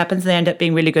be what happens. They end up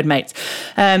being really good mates.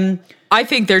 I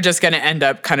think they're just going to end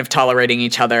up kind of tolerating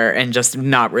each other and just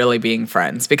not really being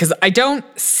friends. Because I don't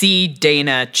see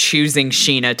Dana choosing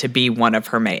Sheena to be one of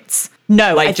her mates.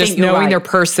 No, like I just think you're knowing right. their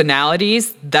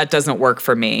personalities, that doesn't work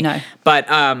for me. No.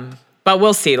 But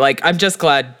we'll see. Like, I'm just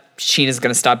glad Sheena's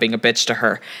going to stop being a bitch to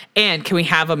her. And can we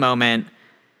have a moment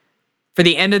for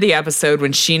the end of the episode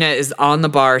when Sheena is on the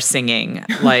bar singing?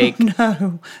 Like,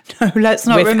 no, let's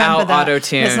not remember that.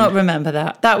 Auto-tune. Let's not remember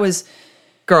that. That was...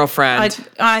 Girlfriend,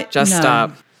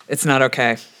 stop. It's not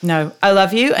okay. No, I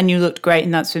love you, and you looked great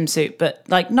in that swimsuit, but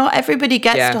like not everybody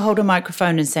gets to hold a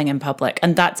microphone and sing in public,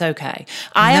 and that's okay.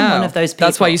 I am one of those people.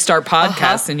 That's why you start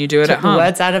podcasts and you do it at home. The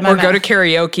words out of my mouth. Go to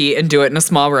karaoke and do it in a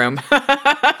small room.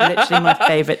 Literally my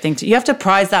favorite thing to. You have to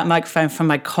prise that microphone from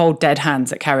my cold dead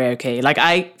hands at karaoke. Like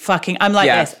I'm like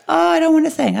this. Oh, I don't want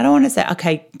to sing.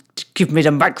 Okay, give me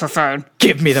the microphone.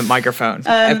 Give me the microphone.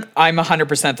 I'm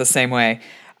 100% the same way.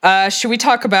 Should we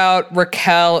talk about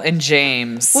Raquel and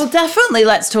James? Well, definitely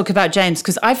let's talk about James,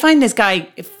 because I find this guy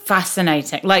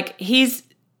fascinating. Like, he's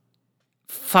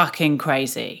fucking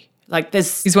crazy. Like,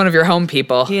 he's one of your home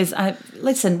people. He is.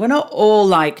 Listen, we're not all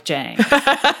like James.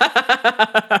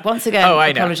 Once again,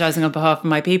 apologizing on behalf of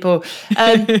my people.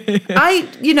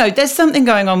 There's something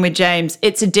going on with James.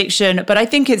 It's addiction, but I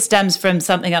think it stems from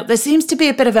something else. There seems to be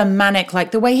a bit of a manic, like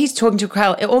the way he's talking to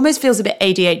Raquel, it almost feels a bit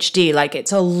ADHD. Like,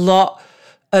 it's a lot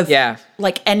of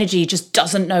like energy, just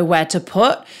doesn't know where to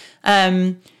put.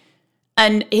 And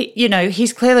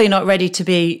he's clearly not ready to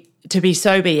be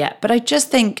sober yet. But I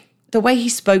just think the way he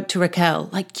spoke to Raquel,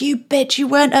 like, you bitch, you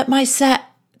weren't at my set.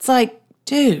 It's like,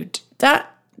 dude,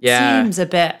 that seems a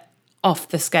bit off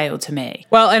the scale to me.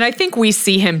 Well, and I think we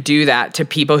see him do that to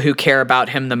people who care about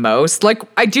him the most. Like,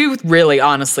 I do really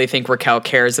honestly think Raquel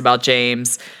cares about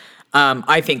James.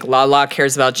 I think Lala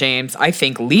cares about James. I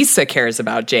think Lisa cares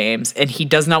about James. And he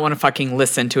does not want to fucking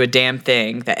listen to a damn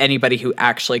thing that anybody who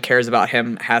actually cares about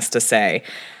him has to say.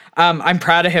 I'm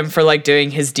proud of him for, like, doing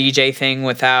his DJ thing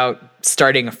without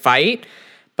starting a fight.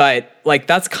 But, like,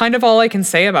 that's kind of all I can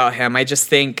say about him. I just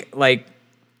think, like,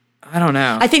 I don't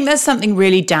know. I think there's something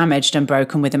really damaged and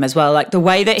broken with him as well. Like the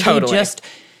way that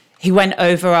he went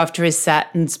over after his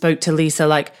set and spoke to Lisa,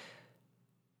 like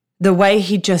the way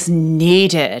he just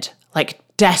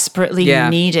desperately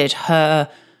needed her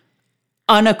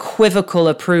unequivocal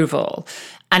approval.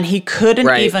 And he couldn't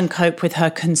even cope with her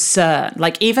concern.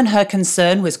 Like even her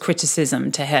concern was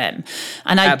criticism to him.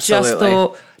 And I just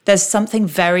thought there's something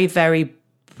very, very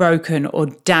broken or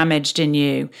damaged in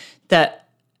you that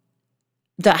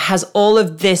has all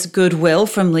of this goodwill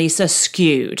from Lisa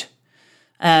skewed.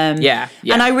 And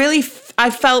I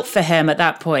felt for him at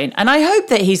that point. And I hope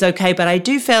that he's okay, but I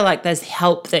do feel like there's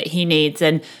help that he needs.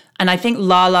 And I think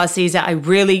Lala sees it. I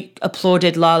really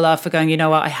applauded Lala for going, you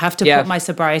know what, I have to put my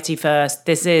sobriety first.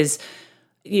 This is,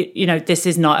 this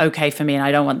is not okay for me and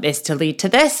I don't want this to lead to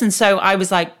this. And so I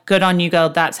was like, good on you, girl.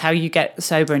 That's how you get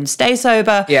sober and stay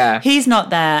sober. Yeah. He's not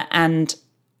there and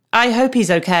I hope he's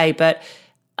okay, but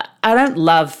I don't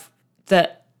love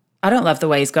the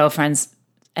way his girlfriend's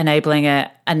enabling it.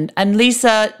 And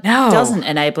Lisa doesn't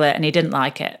enable it and he didn't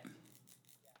like it.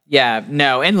 Yeah,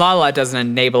 no, and Lala doesn't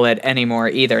enable it anymore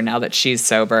either now that she's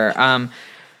sober. I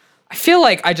feel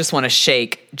like I just want to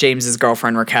shake James's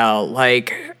girlfriend Raquel.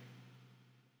 Like,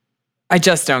 I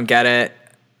just don't get it.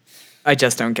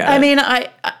 I mean,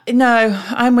 no,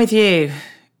 I'm with you.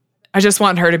 I just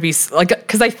want her to be like,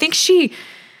 because I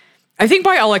think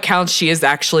by all accounts she is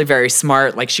actually very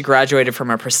smart. Like she graduated from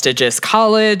a prestigious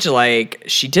college. Like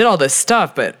she did all this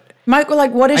stuff, but Michael,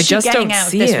 like what is she getting out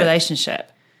of this relationship?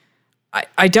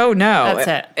 I don't know.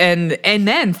 That's it. And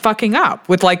then fucking up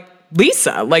with like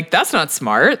Lisa. Like that's not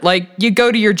smart. Like you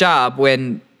go to your job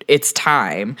when it's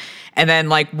time. And then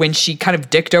like when she kind of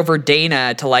dicked over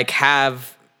Dana to like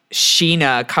have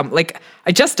Sheena come, like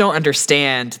I just don't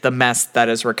understand the mess that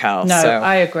is Raquel. No, so,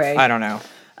 I agree. I don't know.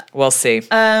 We'll see.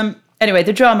 Anyway,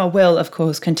 the drama will, of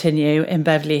course, continue in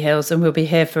Beverly Hills and we'll be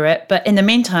here for it. But in the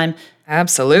meantime,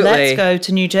 absolutely, let's go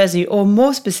to New Jersey, or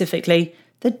more specifically,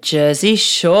 the Jersey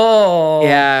Shore.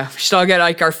 Yeah, we should all get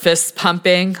like our fists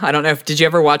pumping. I don't know did you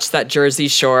ever watch that Jersey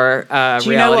Shore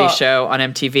reality show on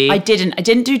MTV? I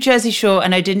didn't do Jersey Shore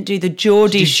and I didn't do the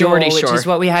Geordie Shore, which is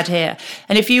what we had here.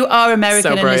 And if you are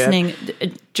American and listening,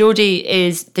 Geordie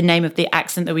is the name of the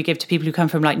accent that we give to people who come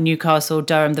from like Newcastle,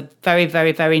 Durham, the very,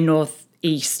 very, very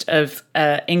northeast of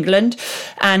England.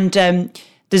 And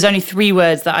there's only 3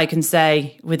 words that I can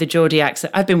say with a Geordie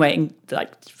accent. I've been waiting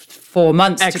like 4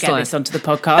 months to get this onto the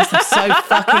podcast. I'm so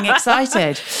fucking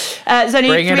excited. There's only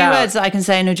 3 words that I can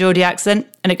say in a Geordie accent,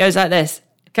 and it goes like this.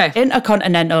 Okay.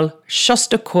 Intercontinental,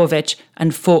 Shostakovich,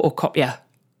 and Photocopia.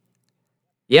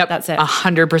 Yep. That's it.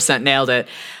 100% nailed it.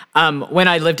 When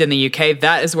I lived in the UK,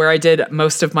 that is where I did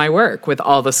most of my work with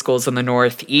all the schools in the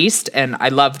Northeast, and I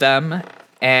love them,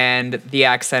 and the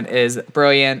accent is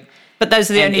brilliant. But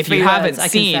those are the only 3 words I can say.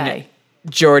 If you haven't seen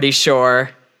Geordie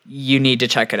Shore, you need to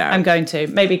check it out. I'm going to.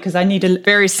 Maybe because I need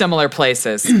very similar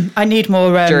places. I need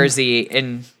more Jersey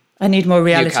and I need more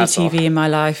reality Newcastle. TV in my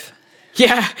life.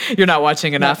 Yeah, you're not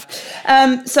watching enough.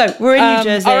 No. So we're in New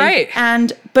Jersey. All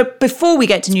right. But before we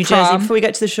get to New Jersey, before we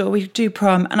get to the shore, we do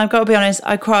prom. And I've got to be honest,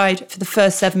 I cried for the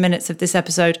first 7 minutes of this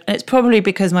episode. And it's probably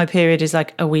because my period is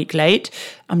like a week late.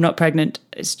 I'm not pregnant.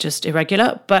 It's just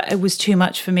irregular. But it was too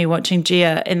much for me watching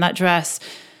Gia in that dress.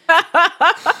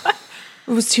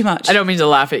 It was too much. I don't mean to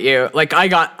laugh at you. Like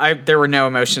there were no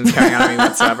emotions coming out of me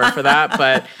whatsoever for that,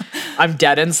 but I'm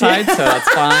dead inside, so that's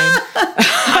fine.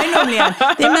 I normally am.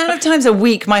 The amount of times a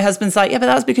week my husband's like, yeah, but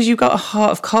that's because you've got a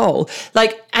heart of coal.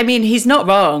 Like, I mean, he's not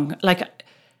wrong. Like,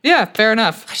 yeah, fair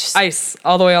enough. Ice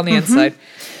all the way on the inside.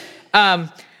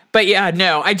 But yeah,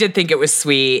 no, I did think it was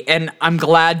sweet, and I'm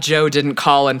glad Joe didn't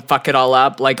call and fuck it all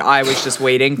up. Like, I was just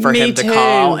waiting for him to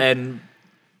call and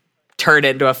turn it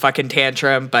into a fucking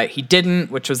tantrum, but he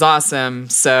didn't, which was awesome.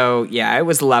 So yeah, it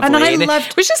was lovely. And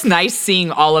it was just nice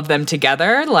seeing all of them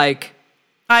together. Like,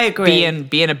 I agree.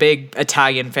 Being a big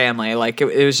Italian family, like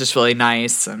it was just really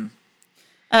nice, and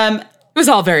it was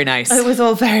all very nice. It was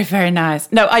all very, very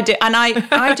nice. No, I did, and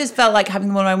I just felt like having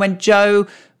the moment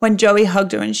when Joey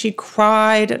hugged her and she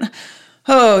cried, and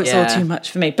it's all too much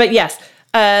for me. But yes,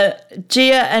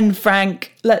 Gia and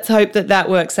Frank. Let's hope that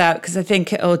works out, because I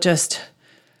think it'll just.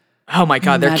 Oh my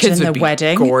God, their kids would be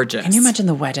gorgeous. Can you imagine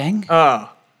the wedding? Oh,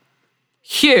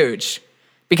 huge.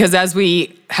 Because as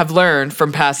we have learned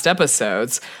from past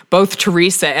episodes, both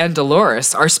Teresa and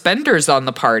Dolores are spenders on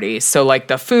the party. So like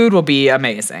the food will be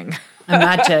amazing.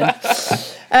 Imagine.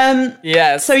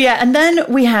 Yes. So yeah, and then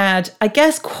we had, I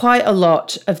guess, quite a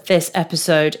lot of this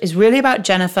episode is really about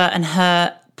Jennifer and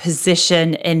her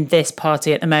position in this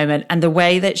party at the moment, and the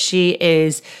way that she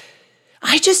is.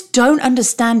 I just don't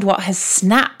understand what has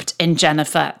snapped in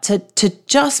Jennifer to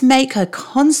just make her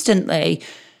constantly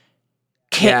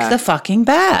kick the fucking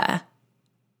bear.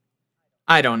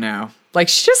 I don't know. Like,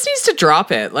 she just needs to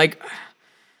drop it. Like,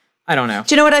 I don't know.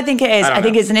 Do you know what I think it is? I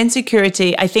think it's an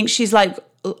insecurity. I think she's like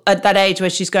at that age where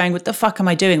she's going, what the fuck am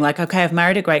I doing? Like, okay, I've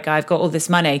married a great guy. I've got all this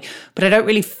money, but I don't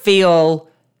really feel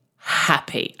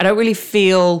happy. I don't really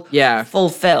feel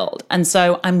fulfilled. And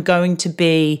so I'm going to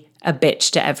be a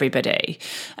bitch to everybody.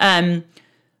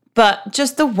 But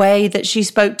just the way that she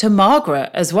spoke to Margaret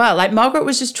as well. Like, Margaret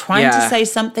was just trying to say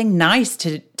something nice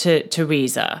to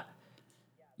Teresa.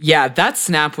 Yeah, that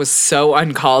snap was so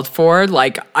uncalled for.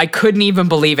 Like, I couldn't even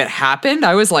believe it happened.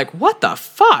 I was like, what the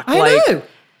fuck? I know.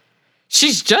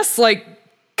 She's just, like,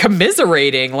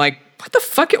 commiserating. Like, what the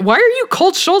fuck? Why are you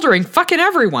cold shouldering fucking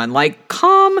everyone? Like,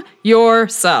 calm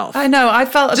yourself. I know. I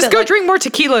felt just go drink more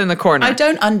tequila in the corner. I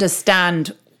don't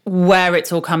understand where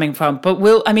it's all coming from, but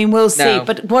we'll see. No.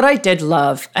 But what I did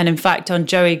love, and in fact on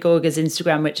Joey Gorga's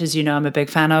Instagram, which as you know I'm a big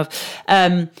fan of,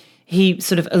 he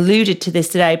sort of alluded to this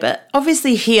today, but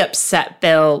obviously he upset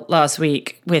Bill last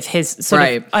week with his sort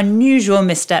of unusual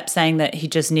misstep, saying that he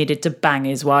just needed to bang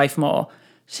his wife more,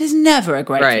 which is never a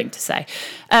great thing to say.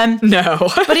 No.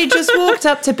 But he just walked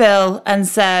up to Bill and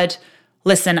said,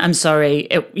 listen, I'm sorry.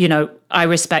 I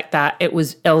respect that. It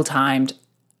was ill-timed.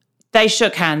 They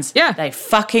shook hands. Yeah. They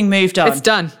fucking moved on. It's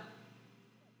done.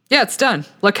 Yeah, it's done.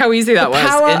 Look how easy that was.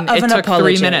 And it took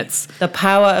apology. 3 minutes. The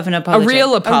power of an apology. A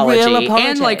real apology.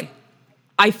 And like,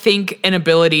 I think an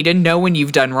ability to know when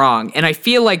you've done wrong. And I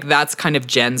feel like that's kind of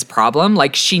Jen's problem.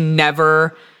 Like, she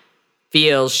never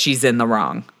feels she's in the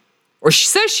wrong. Or she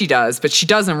says she does, but she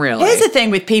doesn't really. Here's the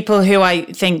thing with people who I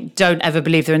think don't ever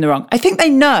believe they're in the wrong. I think they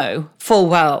know full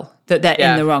well that they're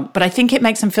in the wrong. But I think it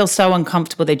makes them feel so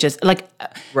uncomfortable. They just, like,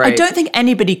 I don't think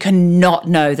anybody can not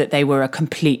know that they were a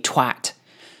complete twat.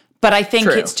 But I think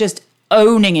it's just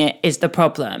owning it is the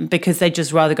problem, because they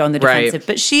just rather go on the defensive.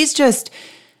 But she's just,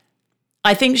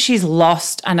 I think she's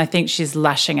lost, and I think she's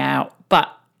lashing out.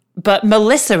 But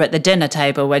Melissa at the dinner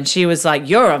table, when she was like,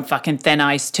 you're on fucking thin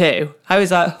ice too, I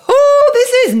was like, oh,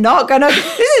 this is not gonna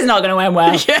end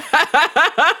well.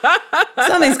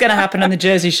 Something's gonna happen on the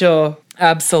Jersey Shore.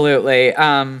 Absolutely.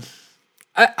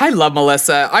 I love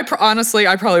Melissa. Honestly,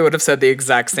 I probably would have said the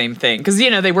exact same thing. Because,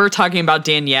 they were talking about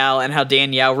Danielle and how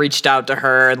Danielle reached out to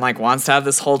her and, like, wants to have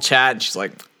this whole chat. And she's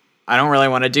like, I don't really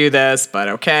want to do this, but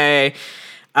okay.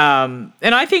 And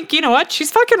I think, you know what?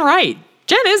 She's fucking right.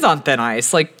 Jen is on thin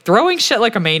ice. Like, throwing shit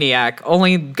like a maniac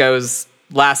only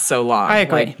lasts so long. I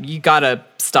agree. Like, you gotta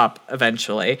stop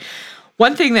eventually.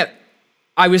 One thing that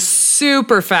I was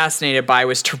super fascinated by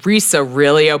was Teresa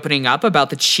really opening up about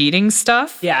the cheating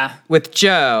stuff. Yeah. With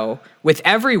Joe, with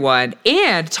everyone,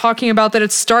 and talking about that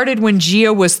it started when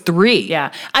Gia was 3.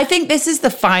 Yeah. I think this is the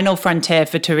final frontier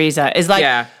for Teresa, is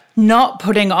like not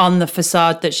putting on the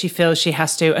facade that she feels she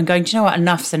has to and going, do you know what,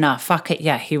 enough's enough. Fuck it.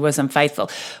 Yeah, he was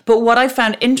unfaithful. But what I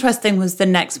found interesting was the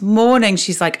next morning,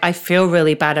 she's like, I feel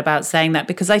really bad about saying that,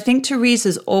 because I think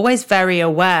Teresa's always very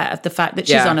aware of the fact that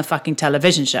she's on a fucking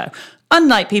television show.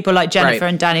 Unlike people like Jennifer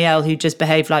and Danielle, who just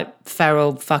behave like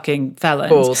feral fucking felons.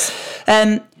 Fools.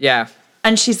 And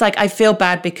she's like, I feel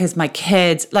bad because my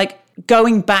kids, like,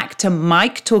 going back to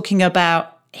Mike talking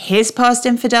about his past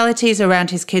infidelities around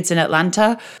his kids in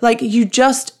Atlanta, like, you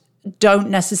just don't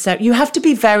necessarily, you have to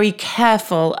be very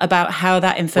careful about how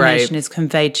that information is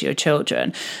conveyed to your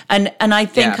children. And I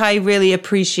think I really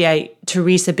appreciate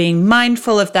Teresa being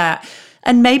mindful of that.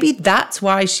 And maybe that's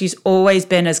why she's always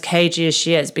been as cagey as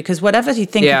she is, because whatever you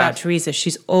think about Teresa,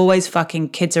 she's always fucking,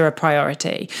 kids are a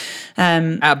priority.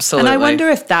 Absolutely. And I wonder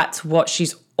if that's what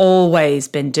she's always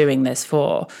been doing this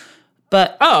for.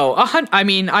 But I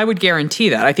mean, I would guarantee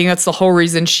that. I think that's the whole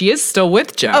reason she is still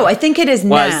with Joe. Oh, I think it is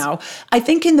now. I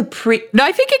think in the No,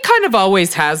 I think it kind of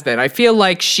always has been. I feel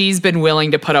like she's been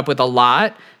willing to put up with a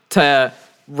lot to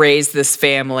raise this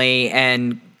family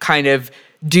and kind of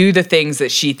do the things that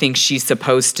she thinks she's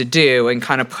supposed to do and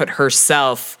kind of put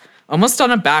herself almost on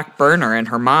a back burner in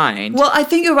her mind. Well, I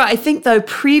think you're right. I think, though,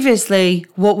 previously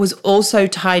what was also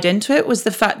tied into it was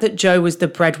the fact that Joe was the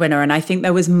breadwinner, and I think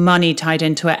there was money tied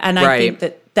into it. And I think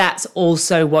that that's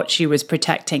also what she was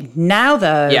protecting. Now,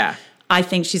 though, I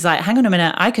think she's like, hang on a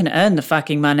minute, I can earn the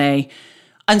fucking money.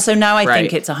 And so now I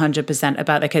think it's 100%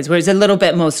 about the kids, whereas a little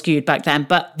bit more skewed back then.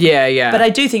 But But I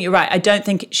do think you're right. I don't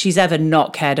think she's ever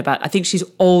not cared about. I think she's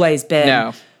always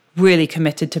been really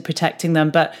committed to protecting them.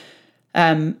 But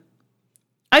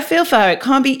I feel for her. It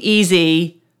can't be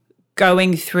easy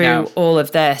going through all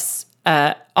of this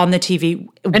on the TV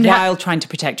while trying to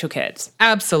protect your kids.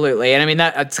 Absolutely. And I mean,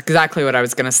 that's exactly what I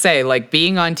was going to say. Like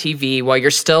being on TV while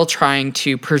you're still trying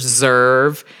to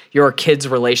preserve your kids'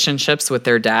 relationships with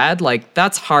their dad, like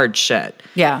that's hard shit.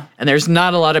 Yeah. And there's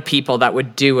not a lot of people that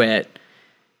would do it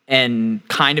and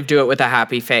kind of do it with a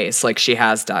happy face like she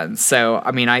has done. So,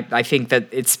 I mean, I think that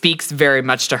it speaks very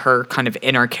much to her kind of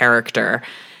inner character.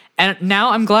 And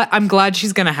now I'm glad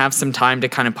she's going to have some time to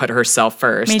kind of put herself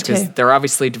first. Me too. Because they're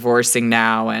obviously divorcing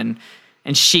now and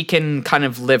she can kind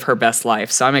of live her best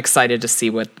life. So I'm excited to see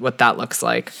what that looks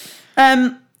like.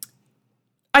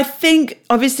 I think,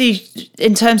 obviously,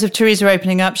 in terms of Teresa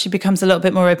opening up, she becomes a little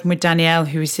bit more open with Danielle,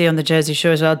 who we see on the Jersey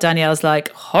Shore as well. Danielle's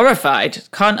like horrified,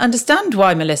 can't understand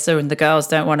why Melissa and the girls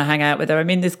don't want to hang out with her. I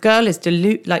mean, this girl is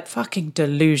fucking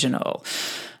delusional.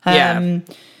 Yeah.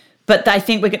 But I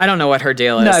think I don't know what her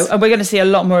deal is. No, and we're going to see a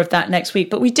lot more of that next week.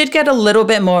 But we did get a little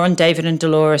bit more on David and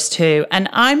Dolores too. And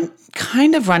I'm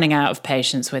kind of running out of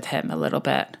patience with him a little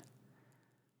bit.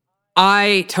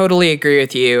 I totally agree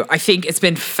with you. I think it's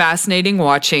been fascinating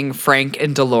watching Frank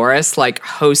and Dolores like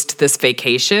host this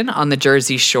vacation on the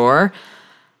Jersey Shore.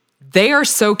 They are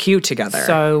so cute together.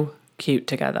 So cute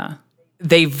together.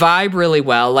 They vibe really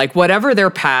well. Like whatever their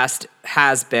past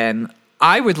has been,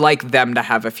 I would like them to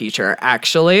have a future,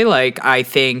 actually. Like I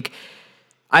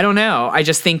don't know. I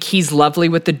just think he's lovely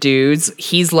with the dudes.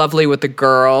 He's lovely with the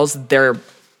girls. They're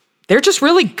just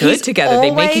really good together.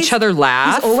 They make each other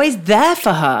laugh. He's always there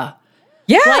for her.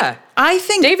 Yeah. Like, I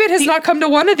think David has not come to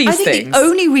one of these things. The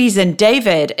only reason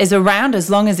David is around as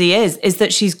long as he is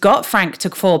that she's got Frank to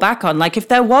fall back on. Like if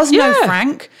there was no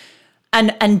Frank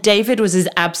and David was as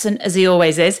absent as he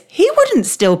always is, he wouldn't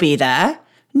still be there.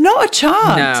 Not a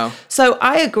chance. No. So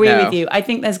I agree with you. I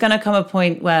think there's going to come a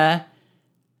point where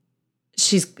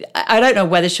I don't know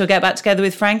whether she'll get back together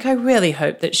with Frank. I really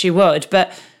hope that she would,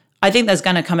 but I think there's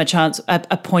going to come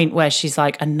a point where she's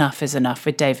like, enough is enough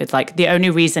with David. Like the only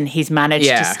reason he's managed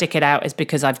to stick it out is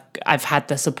because I've had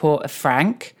the support of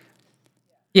Frank.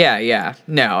 Yeah.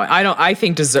 No, I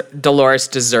think Dolores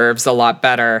deserves a lot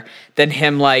better than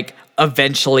him like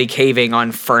eventually caving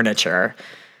on furniture.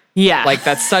 Yeah. Like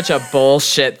that's such a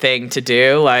bullshit thing to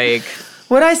do. Like,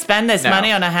 would I spend this money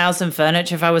on a house and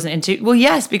furniture if I wasn't into? Well,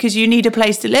 yes, because you need a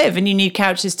place to live and you need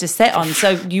couches to sit on.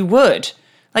 So you would.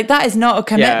 Like, that is not a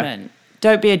commitment. Yeah.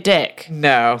 Don't be a dick.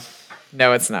 No,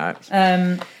 it's not.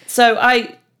 So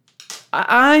I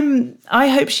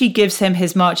hope she gives him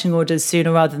his marching orders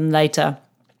sooner rather than later.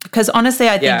 Because honestly,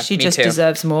 I think she just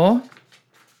deserves more.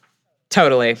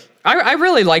 Totally. I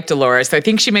really like Dolores. I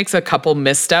think she makes a couple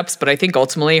missteps, but I think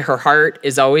ultimately her heart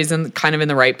is always kind of in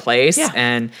the right place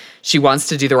and she wants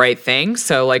to do the right thing.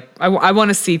 So like, I want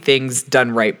to see things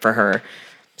done right for her.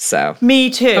 So me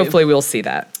too. Hopefully we'll see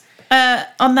that.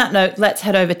 On that note, let's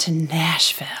head over to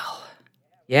Nashville.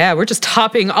 Yeah, we're just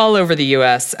hopping all over the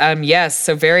U.S. Yes,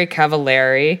 so very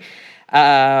Cavalleri.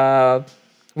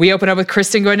 We open up with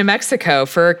Kristen going to Mexico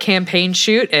for a campaign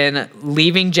shoot and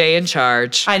leaving Jay in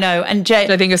charge. I know, and Jay,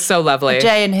 which I think is so lovely.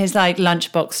 Jay and his like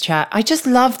lunchbox chat. I just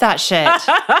love that shit.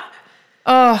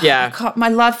 Oh, yeah. My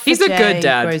love for He's Jay a good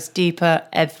dad. Grows deeper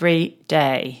every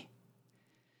day.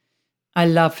 I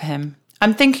love him.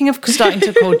 I'm thinking of starting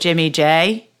to call Jimmy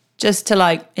Jay. Just to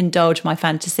like indulge my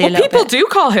fantasy a little bit. People do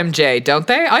call him Jay, don't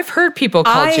they? I've heard people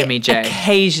call Jimmy Jay. I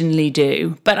occasionally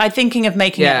do, but I'm thinking of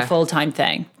making it a full-time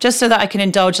thing, just so that I can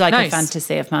indulge like a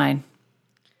fantasy of mine.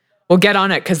 Well, get on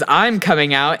it, because I'm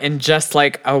coming out in just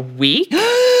like a week.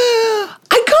 I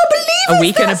can't believe a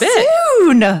week and a bit.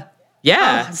 Soon.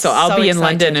 Yeah, so I'll be in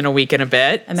London in a week and a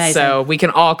bit. Amazing. So we can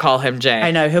all call him Jay.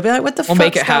 I know. He'll be like, what the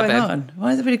fuck's going on?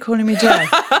 Why is everybody calling me Jay?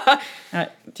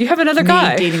 Do you have another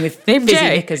guy? Dealing with Fizzy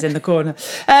Knickers in the corner.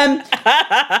 By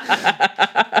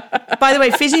the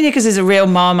way, Fizzy Knickers is a real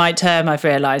Marmite term, I've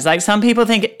realised. Like some people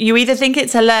you either think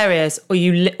it's hilarious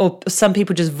or some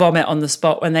people just vomit on the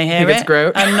spot when they hear it. It's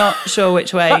gross. I'm not sure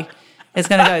which way it's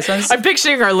going to go. So I'm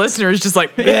picturing our listeners just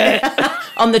like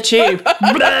on the tube.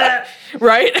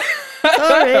 Right?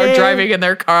 Or driving in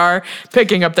their car,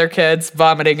 picking up their kids,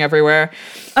 vomiting everywhere.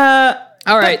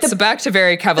 All right, so back to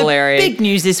Very Cavalleri. The big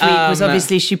news this week was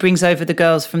obviously she brings over the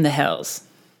girls from the hills.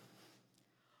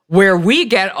 Where we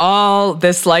get all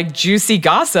this like juicy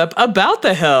gossip about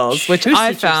the hills, which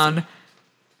I found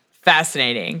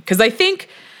fascinating. Because I think,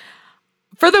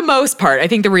 for the most part, I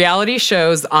think the reality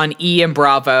shows on E! and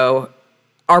Bravo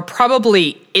are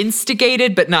probably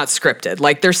instigated but not scripted.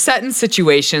 Like they're set in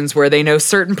situations where they know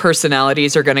certain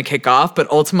personalities are going to kick off, but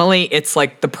ultimately it's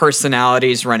like the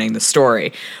personalities running the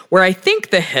story. Where I think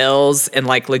the hills and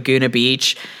like Laguna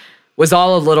Beach was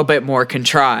all a little bit more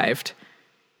contrived.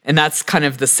 And that's kind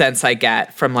of the sense I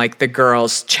get from like the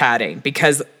girls chatting,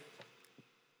 because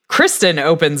Kristen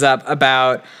opens up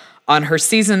about on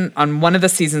one of the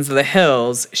seasons of The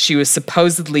Hills, she was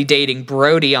supposedly dating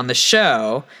Brody on the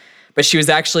show, but she was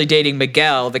actually dating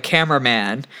Miguel, the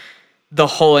cameraman, the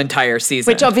whole entire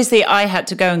season. Which obviously I had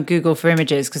to go and Google for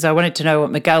images because I wanted to know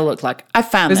what Miguel looked like. I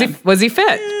found him. Was he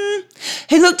fit?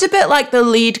 He looked a bit like the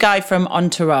lead guy from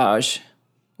Entourage.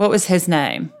 What was his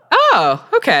name? Oh,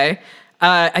 okay.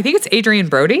 I think it's Adrian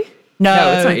Brody. No,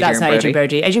 it's not that's not Adrian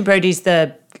Brody. Adrian Brody's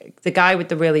the guy with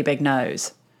the really big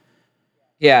nose.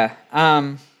 Yeah.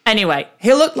 Anyway,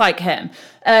 he looked like him.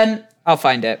 I'll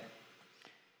find it.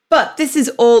 But this was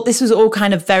all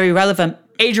kind of very relevant.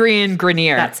 Adrian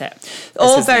Grenier. That's it.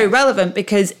 All very relevant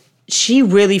because she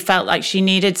really felt like she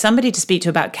needed somebody to speak to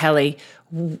about Kelly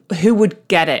who would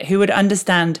get it, who would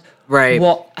understand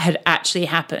what had actually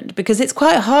happened. Because it's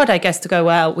quite hard, I guess, to go,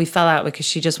 well, we fell out because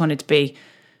she just wanted to be,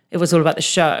 it was all about the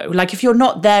show. Like if you're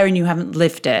not there and you haven't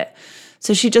lived it.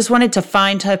 So she just wanted to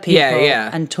find her people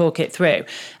and talk it through.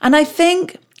 And I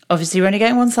think, obviously we're only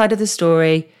getting one side of the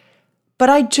story, but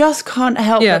I just can't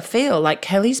help but feel like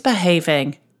Kelly's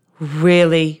behaving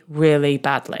really, really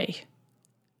badly.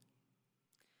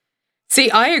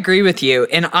 See, I agree with you.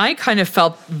 And I kind of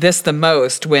felt this the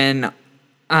most when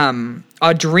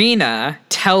Audrina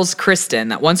tells Kristen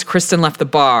that once Kristen left the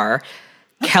bar,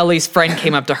 Kelly's friend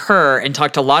came up to her and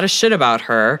talked a lot of shit about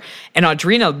her. And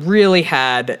Audrina really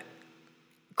had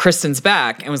Kristen's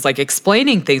back and was like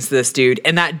explaining things to this dude.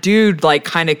 And that dude like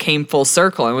kind of came full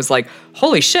circle and was like,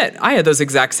 holy shit, I had those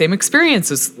exact same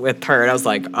experiences with her. And I was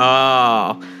like,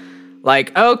 oh,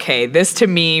 like, okay, this to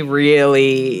me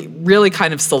really, really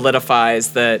kind of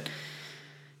solidifies that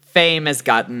fame has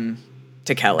gotten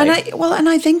to Kelly. And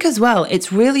I think as well,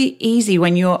 it's really easy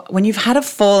when you've had a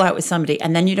fallout with somebody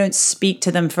and then you don't speak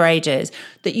to them for ages,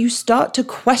 that you start to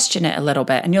question it a little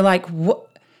bit. And you're like, what?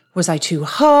 Was I too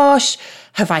harsh?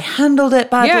 Have I handled it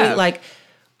badly? Yeah. Like,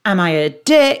 am I a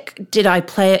dick? Did I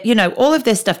play it? You know, all of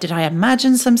this stuff. Did I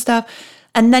imagine some stuff?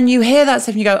 And then you hear that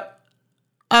stuff and you go,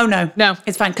 oh, no,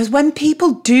 it's fine. Because when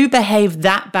people do behave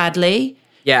that badly,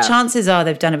 chances are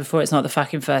they've done it before. It's not the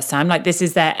fucking first time. Like, this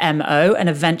is their MO. And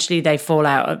eventually they fall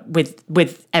out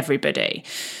with everybody.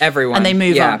 Everyone. And they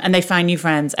move on. And they find new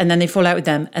friends. And then they fall out with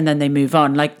them. And then they move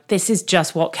on. Like, this is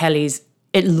just what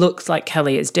it looks like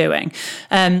Kelly is doing.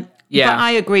 But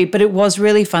I agree. But it was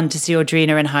really fun to see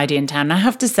Audrina and Heidi in town. And I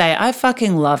have to say, I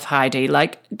fucking love Heidi.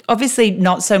 Like, obviously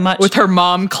not so much. With her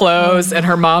mom clothes and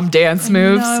her mom dance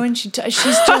moves. No, and she's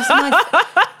just my...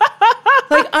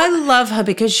 Like, I love her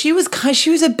because she was a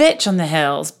bitch on the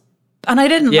hills. And I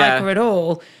didn't like her at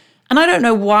all. And I don't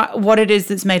know what it is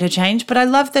that's made her change. But I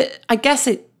love that. I guess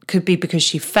it could be because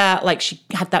she felt like she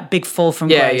had that big fall from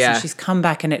grace and she's come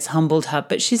back and it's humbled her.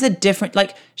 But she's a different,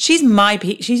 like, she's my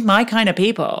kind of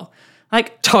people.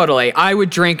 Like, totally. I would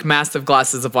drink massive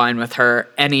glasses of wine with her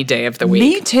any day of the week.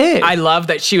 Me too. I love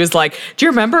that she was like, do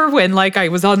you remember when like I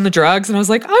was on the drugs and I was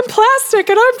like, I'm plastic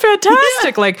and I'm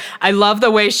fantastic. Like, I love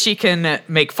the way she can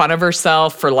make fun of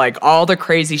herself for like all the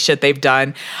crazy shit they've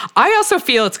done. I also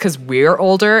feel it's because we're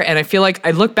older and I feel like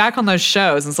I look back on those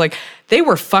shows and it's like, they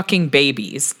were fucking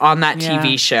babies on that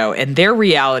TV show and their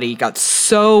reality got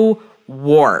so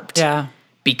warped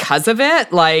because of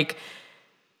it. Like,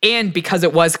 and because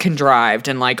it was contrived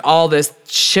and like all this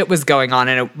shit was going on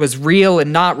and it was real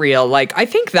and not real. Like, I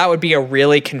think that would be a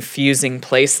really confusing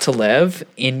place to live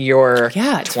in your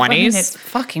 20s. It's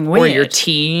fucking weird. Or your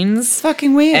teens. It's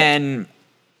fucking weird. And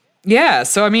yeah,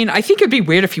 so I mean, I think it'd be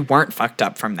weird if you weren't fucked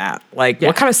up from that. Like,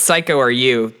 what kind of psycho are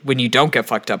you when you don't get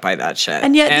fucked up by that shit?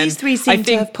 And yet these three seem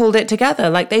to have pulled it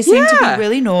together. Like, they seem to be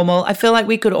really normal. I feel like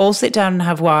we could all sit down and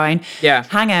have wine,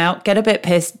 hang out, get a bit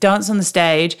pissed, dance on the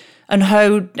stage,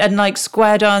 and like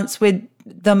square dance with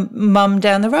the mum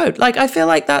down the road. Like, I feel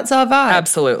like that's our vibe.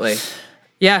 Absolutely.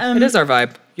 Yeah, it is our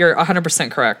vibe. You're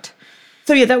 100% correct.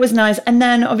 So yeah, that was nice. And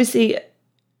then obviously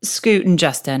Scoot and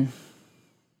Justin.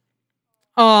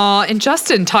 Oh, and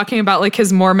Justin talking about like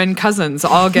his Mormon cousins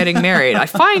all getting married. I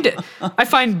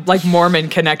find like Mormon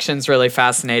connections really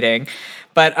fascinating.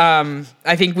 But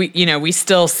I think we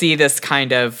still see this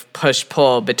kind of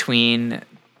push-pull between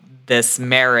this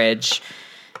marriage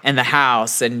and the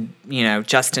house and,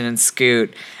 Justin and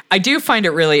Scoot. I do find it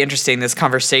really interesting, this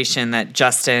conversation that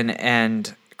Justin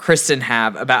and Kristen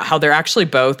have about how they're actually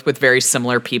both with very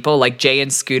similar people. Like Jay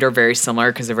and Scoot are very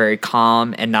similar because they're very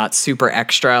calm and not super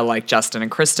extra like Justin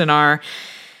and Kristen are.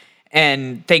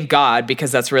 And thank God,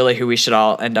 because that's really who we should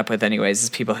all end up with anyways, is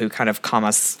people who kind of calm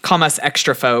us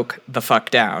extra folk the fuck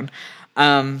down.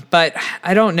 But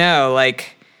I don't know,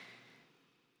 like,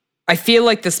 I feel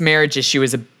like this marriage issue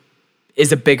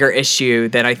is a bigger issue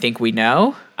than I think we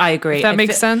know. I agree. If that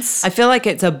makes sense. I feel like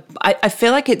I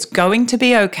feel like it's going to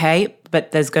be okay,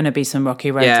 but there's going to be some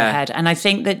rocky roads ahead. And I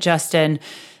think that Justin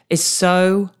is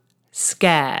so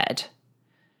scared.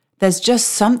 There's just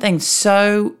something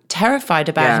so terrified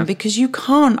about him, because you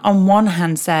can't on one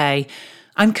hand say,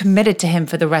 I'm committed to him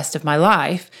for the rest of my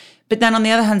life, but then on the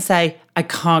other hand say, I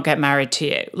can't get married to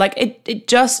you. Like it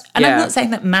just, and I'm not saying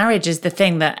that marriage is the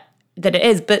thing that it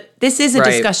is, but this is a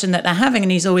discussion that they're having,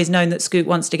 and he's always known that Scoot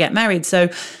wants to get married. So,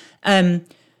 I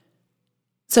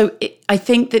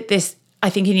think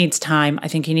he needs time. I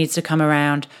think he needs to come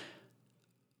around.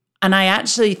 And I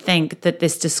actually think that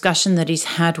this discussion that he's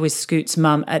had with Scoot's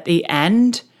mum at the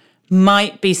end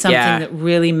might be something that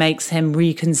really makes him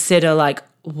reconsider, like,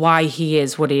 why he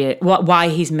is what he is, why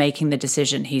he's making the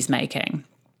decision he's making.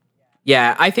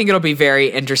 Yeah, I think it'll be very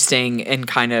interesting in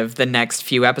kind of the next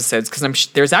few episodes,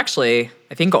 because there's actually,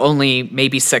 I think, only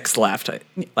maybe 6 left.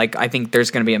 Like, I think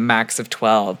there's going to be a max of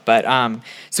 12. But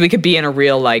so we could be in a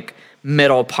real, like,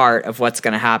 middle part of what's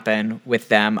going to happen with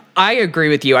them. I agree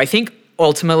with you. I think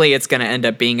ultimately it's going to end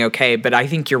up being okay, but I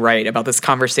think you're right about this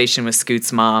conversation with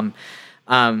Scoot's mom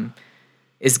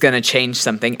is going to change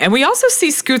something. And we also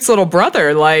see Scoot's little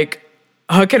brother, like,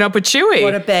 hooking up with Chewie.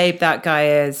 What a babe that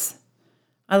guy is.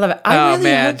 I love it. I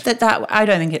really hope that I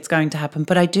don't think it's going to happen,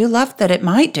 but I do love that it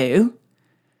might do.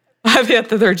 I think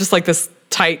that they're just like this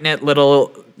tight-knit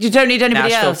little You don't need anybody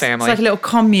Nashville else. family. It's like a little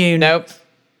commune. Nope.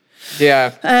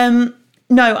 Yeah.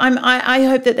 No, I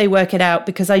hope that they work it out,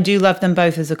 because I do love them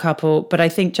both as a couple, but I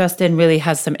think Justin really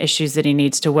has some issues that he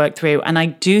needs to work through. And I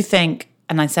do think,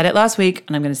 and I said it last week,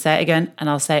 and I'm going to say it again, and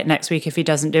I'll say it next week if he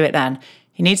doesn't do it then,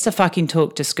 he needs to fucking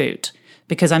talk to Scoot,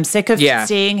 because I'm sick of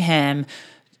seeing him.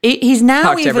 He's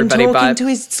now even talking to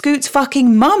his Scoot's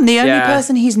fucking mum, the only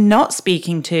person he's not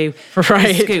speaking to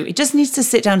is Scoot. He just needs to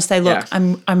sit down and say, look,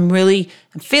 I'm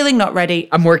feeling not ready.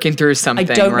 I'm working through something.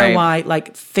 I don't know why,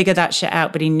 like, figure that shit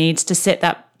out, but he needs to sit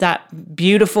that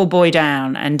beautiful boy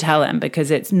down and tell him,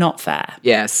 because it's not fair.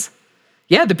 Yes.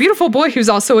 Yeah, the beautiful boy who's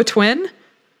also a twin.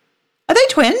 Are they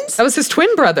twins? That was his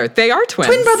twin brother. They are twins.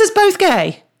 Twin brothers both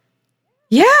gay?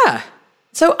 Yeah.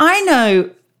 So I know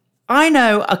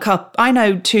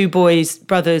 2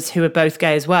 brothers who are both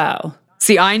gay as well.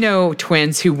 See, I know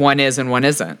twins who one is and one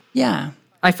isn't. Yeah.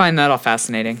 I find that all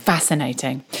fascinating.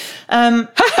 Fascinating. I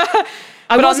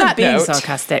wasn't being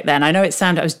sarcastic then. I know it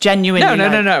sounded, I was genuinely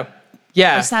No.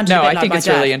 Yeah. I think it's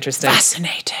really interesting.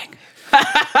 Fascinating.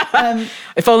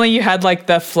 If only you had, like,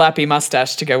 the flappy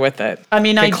mustache to go with it. I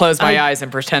mean, I could close my eyes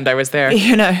and pretend I was there.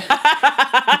 You know,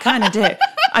 I kind of do.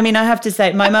 I mean, I have to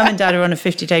say, my mum and dad are on a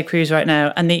 50-day cruise right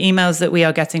now, and the emails that we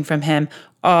are getting from him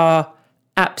are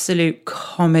absolute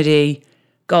comedy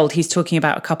gold. He's talking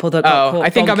about a couple that got caught. I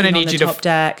think I'm going to need you to top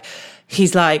deck.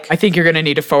 He's like, I think you're going to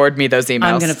need to forward me those emails.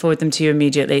 I'm going to forward them to you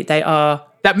immediately. They are.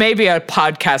 That may be a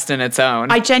podcast in its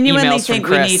own. I genuinely think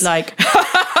we need like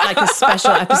a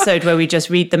special episode where we just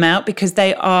read them out, because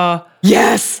they are.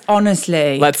 Yes.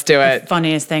 Honestly. Let's do it. The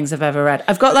funniest things I've ever read.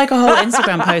 I've got like a whole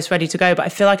Instagram post ready to go, but I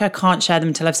feel like I can't share them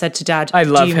until I've said to Dad,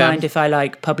 do you mind if I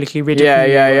like publicly ridicule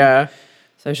you on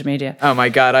social media? Oh my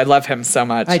God. I love him so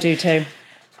much. I do too.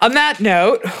 On that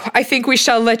note, I think we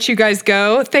shall let you guys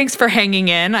go. Thanks for hanging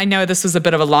in. I know this was a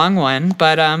bit of a long one,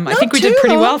 but I think we did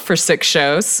pretty well for 6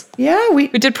 shows. Yeah, we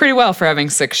did pretty well for having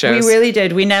 6 shows. We really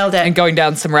did. We nailed it. And going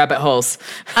down some rabbit holes.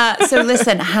 So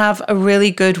listen, have a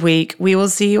really good week. We will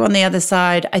see you on the other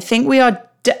side. I think we are...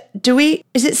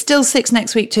 is it still 6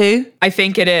 next week too? I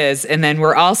think it is. And then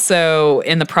we're also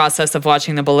in the process of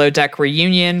watching the Below Deck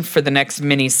reunion for the next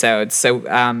mini-sode. So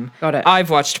Got it.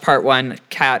 I've watched part 1.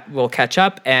 Kat will catch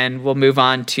up, and we'll move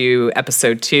on to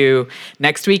episode 2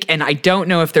 next week. And I don't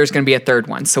know if there's going to be a third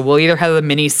one. So we'll either have a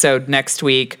mini-sode next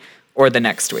week or the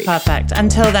next week. Perfect.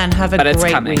 Until then, have a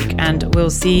great week, and we'll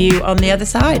see you on the other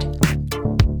side.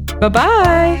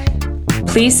 Bye-bye.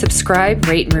 Please subscribe,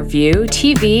 rate, and review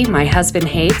TV My Husband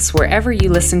Hates wherever you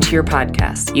listen to your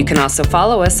podcast. You can also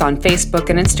follow us on Facebook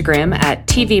and Instagram at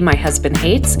TV My Husband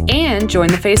Hates, and join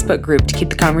the Facebook group to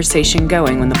keep the conversation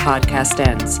going when the podcast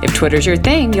ends. If Twitter's your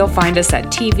thing, you'll find us at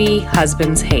TV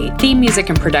Husbands Hate. Theme music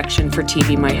and production for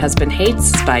TV My Husband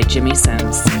Hates is by Jimmy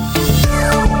Sims.